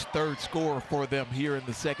a nice third scorer for them here in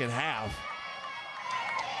the second half.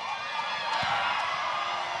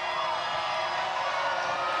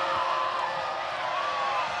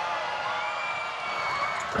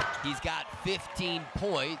 He's got 15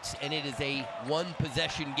 points, and it is a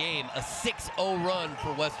 1-possession game, a 6-0 run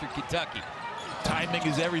for Western Kentucky. Timing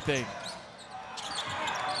is everything.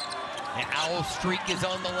 The Owl streak is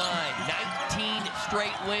on the line. 19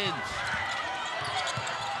 straight wins.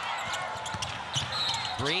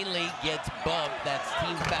 Greenlee gets bumped. That's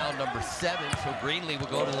team foul number 7. So Greenlee will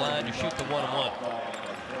go to the line to shoot the 1-on-1.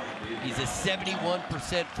 He's a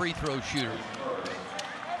 71% free throw shooter.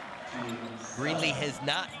 Greenlee has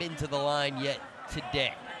not been to the line yet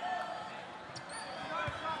today.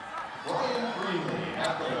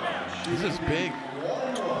 This is big.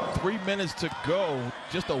 3 minutes to go.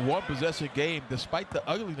 Just a one-possession game. Despite the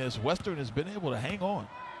ugliness, Western has been able to hang on.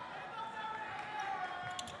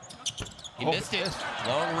 He missed it.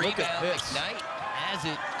 Long rebound. McKnight has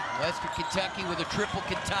it. Western Kentucky with a triple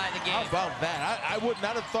can tie the game. How about that? I would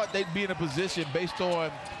not have thought they'd be in a position based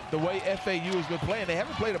on the way FAU has been playing. They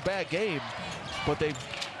haven't played a bad game, but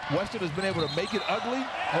Western has been able to make it ugly.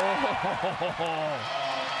 Oh,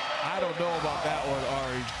 I don't know about that one,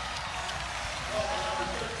 Ari.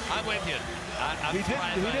 I'm with you. He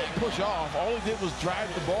didn't push off. All he did was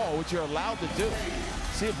drive the ball, which you're allowed to do.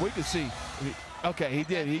 See if we can see. Okay, he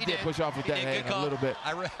did. He did push off with that hand a little bit.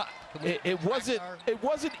 It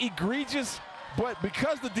wasn't egregious, but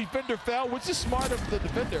because the defender fell, which is smart of the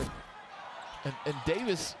defender, and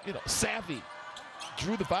Davis, savvy,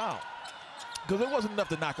 drew the foul. Because it wasn't enough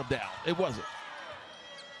to knock him down. It wasn't.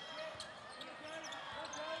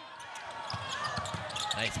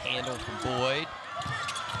 Nice handle from Boyd.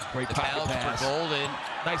 Great the pocket pass. For Golden.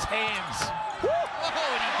 Nice hands. Woo! Oh,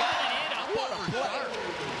 and he got it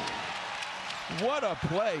in. What a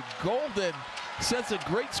play. Golden sets a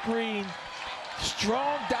great screen,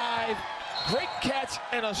 strong dive, great catch,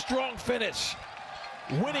 and a strong finish.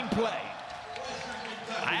 Winning play.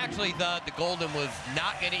 I actually thought the Golden was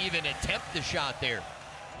not going to even attempt the shot there.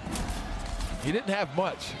 He didn't have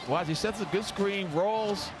much. Watch, he sets a good screen,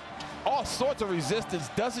 rolls, all sorts of resistance,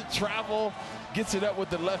 doesn't travel, gets it up with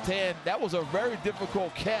the left hand. That was a very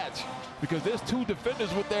difficult catch because there's 2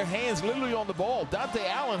 defenders with their hands literally on the ball. Dante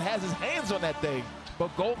Allen has his hands on that thing,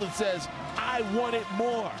 but Golden says, I want it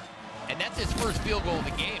more. And that's his first field goal of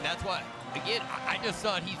the game. That's why, again, I just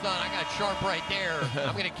thought he's not, I got sharp right there.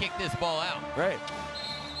 I'm going to kick this ball out. Right.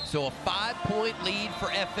 So a 5-point lead for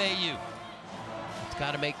FAU. It's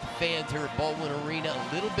got to make the fans here at Baldwin Arena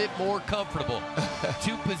a little bit more comfortable.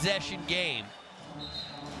 2-possession game.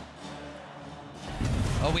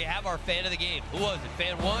 Oh, we have our fan of the game. Who was it?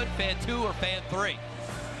 Fan 1, fan 2, or fan 3?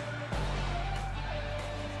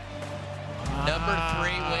 Number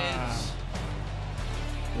 3 wins.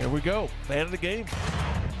 There we go. Fan of the game.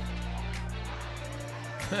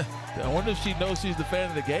 I wonder if she knows she's the fan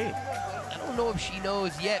of the game. I don't know if she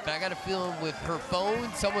knows yet, but I got a feeling with her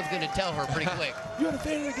phone, someone's going to tell her pretty quick. You're the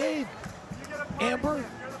fan of the game, Amber.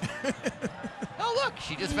 Oh, look,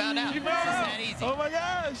 she just found out. She found out. That easy. Oh, my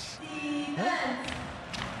gosh.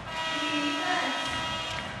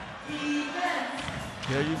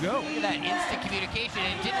 There you go. Look at that instant communication.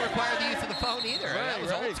 It didn't require the use of the phone either. That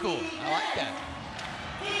was old school. I like that.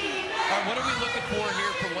 All right, what are we looking for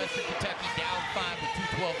here from Western Kentucky down 5 with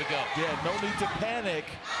 2:12 to go? Yeah, no need to panic,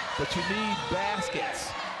 but you need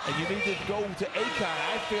baskets. And you need to go to Akon.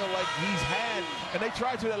 I feel like he's had, and they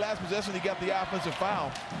tried to that last possession, he got the offensive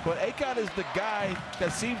foul. But Akon is the guy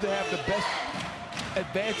that seems to have the best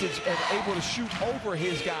advantage and able to shoot over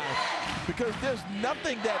his guy. Because there's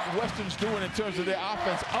nothing that Western's doing in terms of their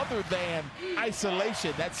offense other than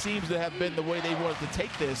isolation. That seems to have been the way they wanted to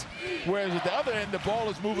take this. Whereas at the other end, the ball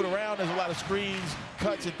is moving around. There's a lot of screens,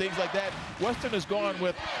 cuts, and things like that. Western has gone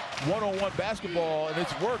with one-on-one basketball, and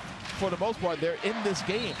it's worked for the most part. They're in this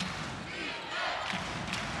game.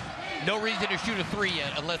 No reason to shoot a 3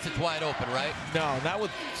 yet unless it's wide open, right? No, not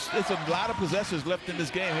with, it's a lot of possessions left in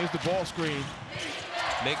this game. Here's the ball screen.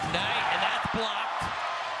 McKnight, and that's blocked.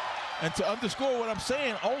 And to underscore what I'm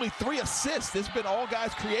saying, only 3 assists. It's been all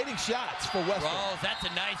guys creating shots for Western. Rawls, that's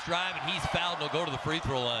a nice drive, and he's fouled, and he'll go to the free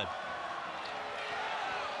throw line.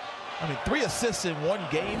 I mean, 3 assists in one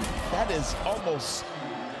game, that is almost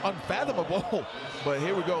unfathomable. But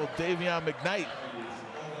here we go, Davion McKnight.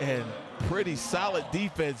 And pretty solid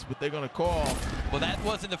defense, but they're going to call. Well, that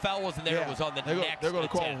wasn't, the foul wasn't there, it was on the next They're going to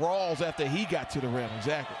call attempt. Rawls after he got to the rim,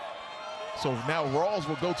 exactly. So now Rawls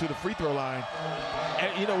will go to the free throw line.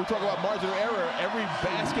 And, you know, we talk about margin of error. Every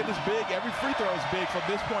basket is big. Every free throw is big from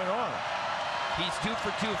this point on. He's 2 for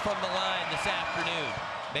 2 from the line this afternoon.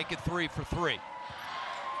 Make it 3 for 3.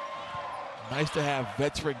 Nice to have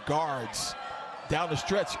veteran guards down the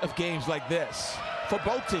stretch of games like this for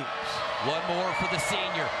both teams. One more for the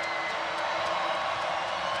senior.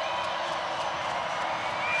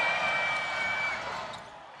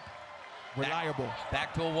 Reliable.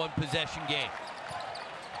 Back to a 1-possession game.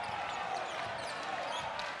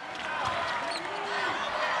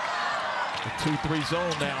 The 2-3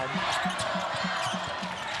 zone now.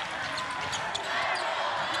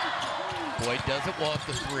 Boyd doesn't want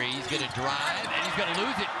the three. He's going to drive, and he's going to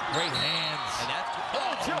lose it. Great hands. And that's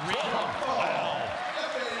wow.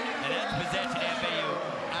 And that's possession FAU.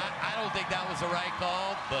 I don't think that was the right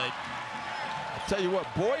call, but I'll tell you what,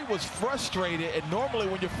 Boyd was frustrated, and normally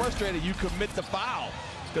when you're frustrated, you commit the foul.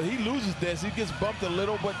 Because he loses this, he gets bumped a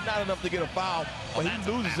little, but not enough to get a foul. But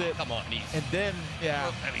he loses it. Come on, and then,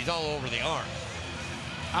 yeah. I mean, he's all over the arm.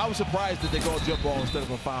 I was surprised that they go jump ball instead of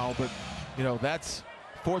a foul, but, you know, that's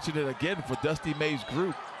fortunate again for Dusty May's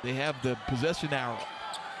group. They have the possession arrow.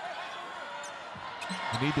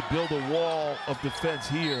 You need to build a wall of defense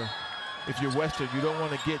here. If you're Western, you don't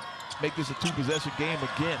want to make this a two-possession game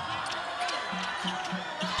again.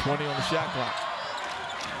 20 on the shot clock.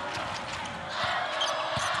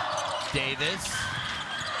 Davis.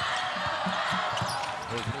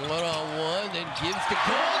 One-on-one, then gives to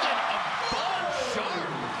Golden. A bomb shot.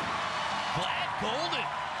 Vlad Golden.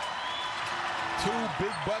 2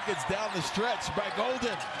 big buckets down the stretch by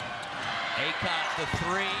Golden. Aycock the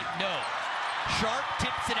three, no. Sharp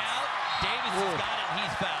tips it out. Davis has got it,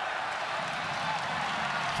 he's fouled.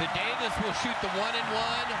 So Davis will shoot the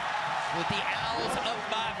 1-and-1 with the Owls up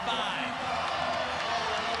by 5.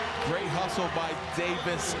 Great hustle by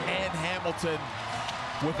Davis and Hamilton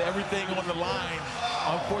with everything on the line.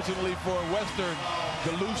 Unfortunately for Western,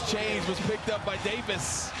 the loose change was picked up by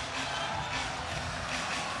Davis.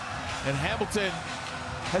 And Hamilton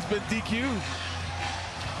has been DQ'd.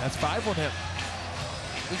 That's 5 on him.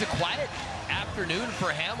 It was a quiet afternoon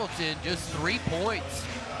for Hamilton, just 3 points.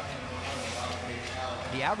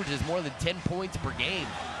 He averages more than 10 points per game.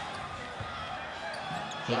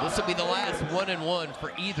 So this will be the last 1-and-1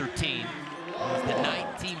 for either team. It's the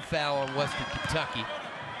 19th foul on Western Kentucky.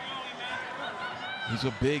 He's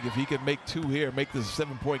a big, if he can make 2 here, make this a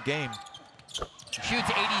 7-point game. Shoots 87%.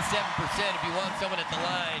 If you want someone at the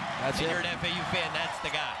line, and you're an FAU fan, that's the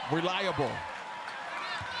guy. Reliable.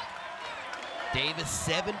 Davis,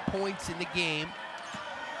 7 points in the game.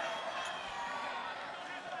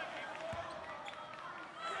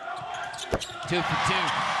 Two for 2.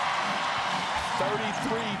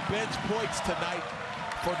 33 bench points tonight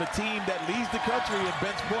for the team that leads the country in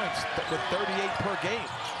bench points with 38 per game.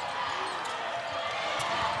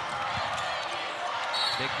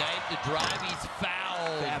 McKnight to drive, he's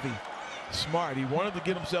fouled. Savvy, smart. He wanted to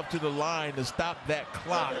get himself to the line to stop that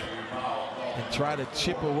clock and try to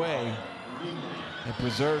chip away and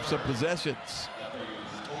preserve some possessions.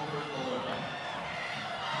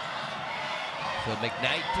 So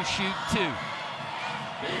McKnight to shoot 2.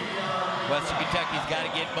 Western Kentucky's got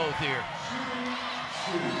to get both here.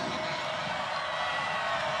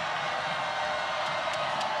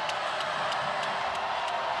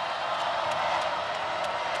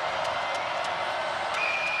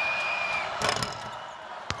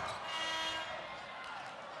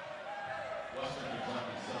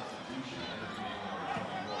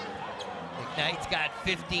 McKnight's got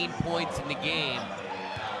 15 points in the game.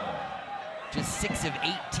 Just 6 of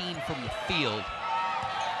 18 from the field.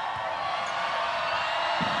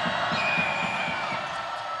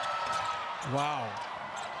 Wow.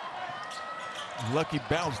 Lucky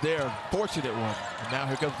bounce there, fortunate one. And now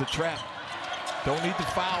here comes the trap. Don't need the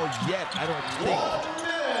foul yet, I don't think.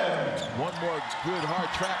 One more good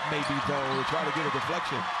hard trap maybe though, to try to get a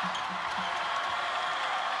deflection.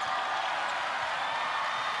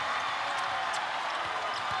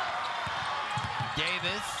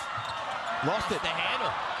 Davis. Lost it. The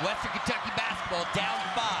handle. Western Kentucky basketball down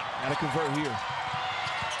 5. Gotta convert here.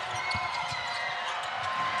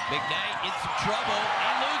 McKnight in some trouble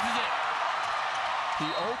and loses it.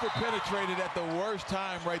 He over-penetrated at the worst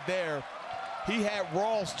time right there. He had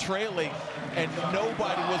Rawls trailing, and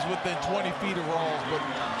nobody was within 20 feet of Rawls, but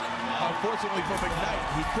unfortunately for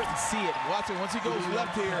McKnight, he couldn't see it. Watch it, once he goes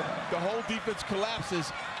left here, the whole defense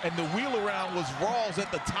collapses, and the wheel around was Rawls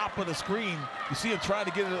at the top of the screen. You see him trying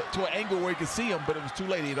to get it to an angle where he could see him, but it was too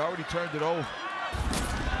late. He had already turned it over.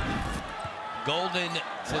 Golden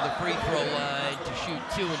to the free throw line to shoot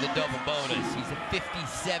 2 in the double bonus. He's a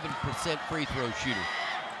 57% free throw shooter.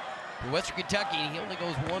 For Western Kentucky, he only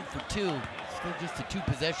goes 1 for 2. Still just a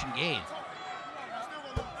 2-possession game.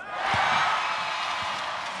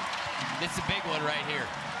 This is a big one right here.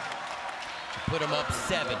 Put him up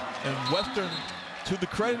 7. And Western, to the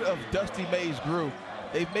credit of Dusty May's group,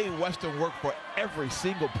 they've made Western work for every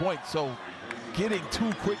single point. So getting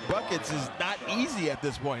 2 quick buckets is not easy at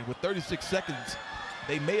this point. With 36 seconds,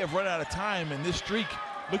 they may have run out of time, and this streak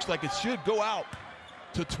looks like it should go out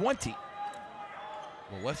to 20.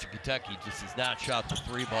 Well, Western Kentucky just has not shot the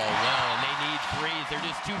three ball well, and they need threes. They're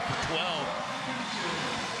just 2 for 12.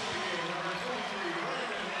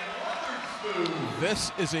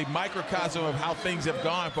 This is a microcosm of how things have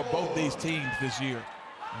gone for both these teams this year.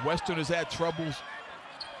 Western has had troubles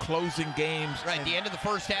closing games. Right, at the end of the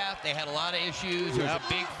first half, they had a lot of issues. There was a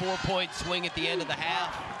big 4-point swing at the end of the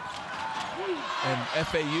half. And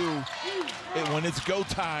FAU, when it's go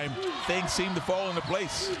time, things seem to fall into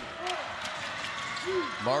place.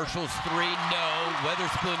 Marshall's three, no.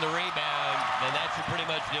 Weatherspoon the rebound, and that should pretty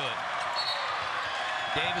much do it.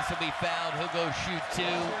 Davis will be fouled. He'll go shoot 2.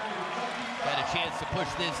 Got a chance to push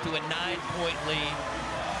this to a 9-point lead.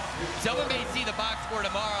 Someone may see the box score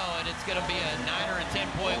tomorrow, and it's going to be a 9 or a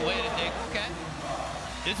 10-point win and think, okay,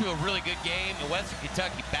 this is a really good game, and Western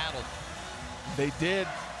Kentucky battled. They did.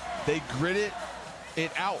 They gritted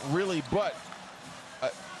it out, really, but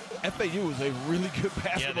FAU is a really good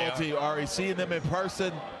basketball team, Ari. Seeing them in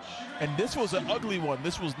person, and this was an ugly one.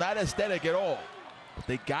 This was not aesthetic at all, but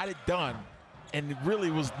they got it done, and it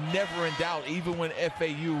really was never in doubt, even when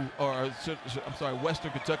Western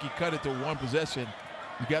Kentucky cut it to one possession.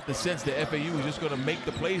 You got the sense that FAU was just going to make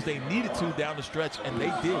the plays they needed to down the stretch, and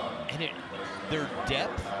they did. And their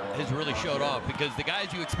depth has really showed off, because the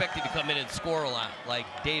guys you expected to come in and score a lot, like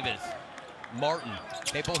Davis, Martin,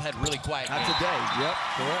 they both had really quiet games. Not today. Yep,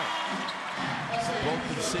 correct. Both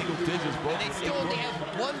in single digits. Both and they still only have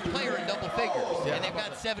one player in double figures, and they've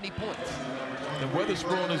got 70 points. And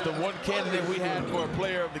Weatherspoon is the one candidate we had for a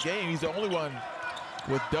player of the game. He's the only one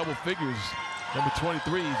with double figures. Number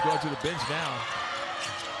 23, he's going to the bench now.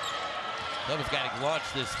 Someone's got to launch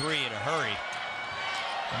this three in a hurry.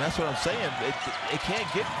 And that's what I'm saying. It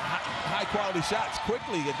can't get high-quality shots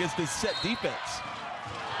quickly against this set defense.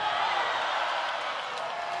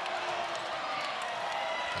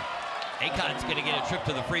 Acon's going to get a trip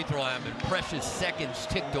to the free throw line, but precious seconds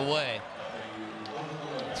ticked away.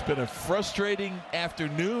 It's been a frustrating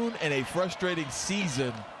afternoon and a frustrating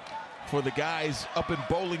season for the guys up in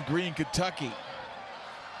Bowling Green, Kentucky.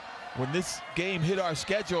 When this game hit our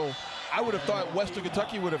schedule, I would have thought Western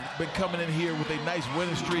Kentucky would have been coming in here with a nice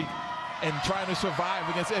winning streak and trying to survive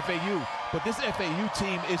against FAU. But this FAU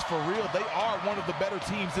team is for real. They are one of the better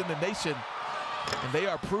teams in the nation, and they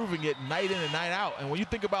are proving it night in and night out. And when you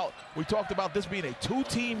think about, we talked about this being a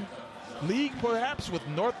 2-team league perhaps with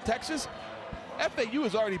North Texas. FAU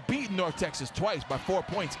has already beaten North Texas twice by 4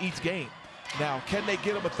 points each game. Now, can they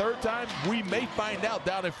get them a third time? We may find out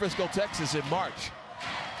down in Frisco, Texas in March.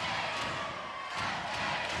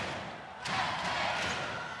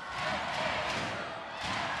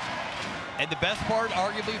 And the best part,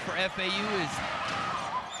 arguably, for FAU is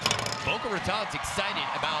Boca Raton's excited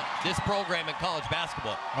about this program in college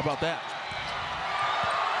basketball. How about that?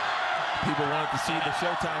 People wanted to see the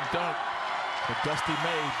Showtime dunk, but Dusty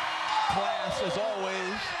May, class as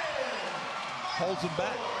always, holds him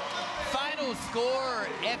back. Final score,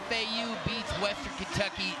 FAU beats Western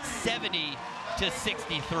Kentucky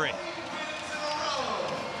 70-63.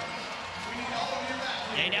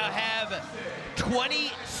 They now have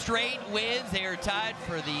 20 straight wins. They are tied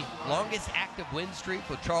for the longest active win streak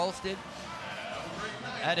with Charleston.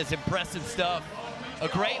 That is impressive stuff. A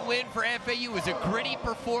great win for FAU. It was a gritty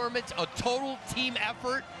performance, a total team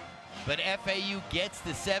effort, but FAU gets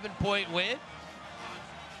the 7-point win.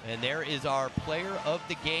 And there is our player of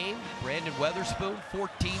the game, Brandon Weatherspoon,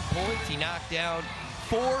 14 points. He knocked down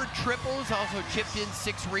 4 triples, also chipped in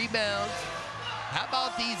 6 rebounds. How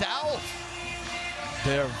about these Owls?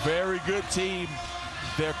 They're a very good team.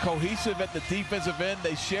 They're cohesive at the defensive end.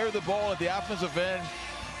 They share the ball at the offensive end.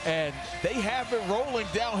 And they have it rolling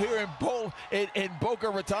down here in Boca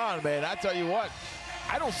Raton, man. I tell you what,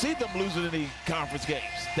 I don't see them losing any conference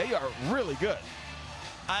games. They are really good.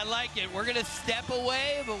 I like it. We're going to step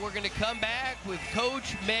away, but we're going to come back with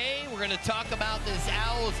Coach May. We're going to talk about this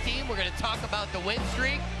Owls team. We're going to talk about the win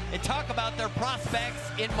streak and talk about their prospects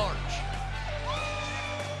in March.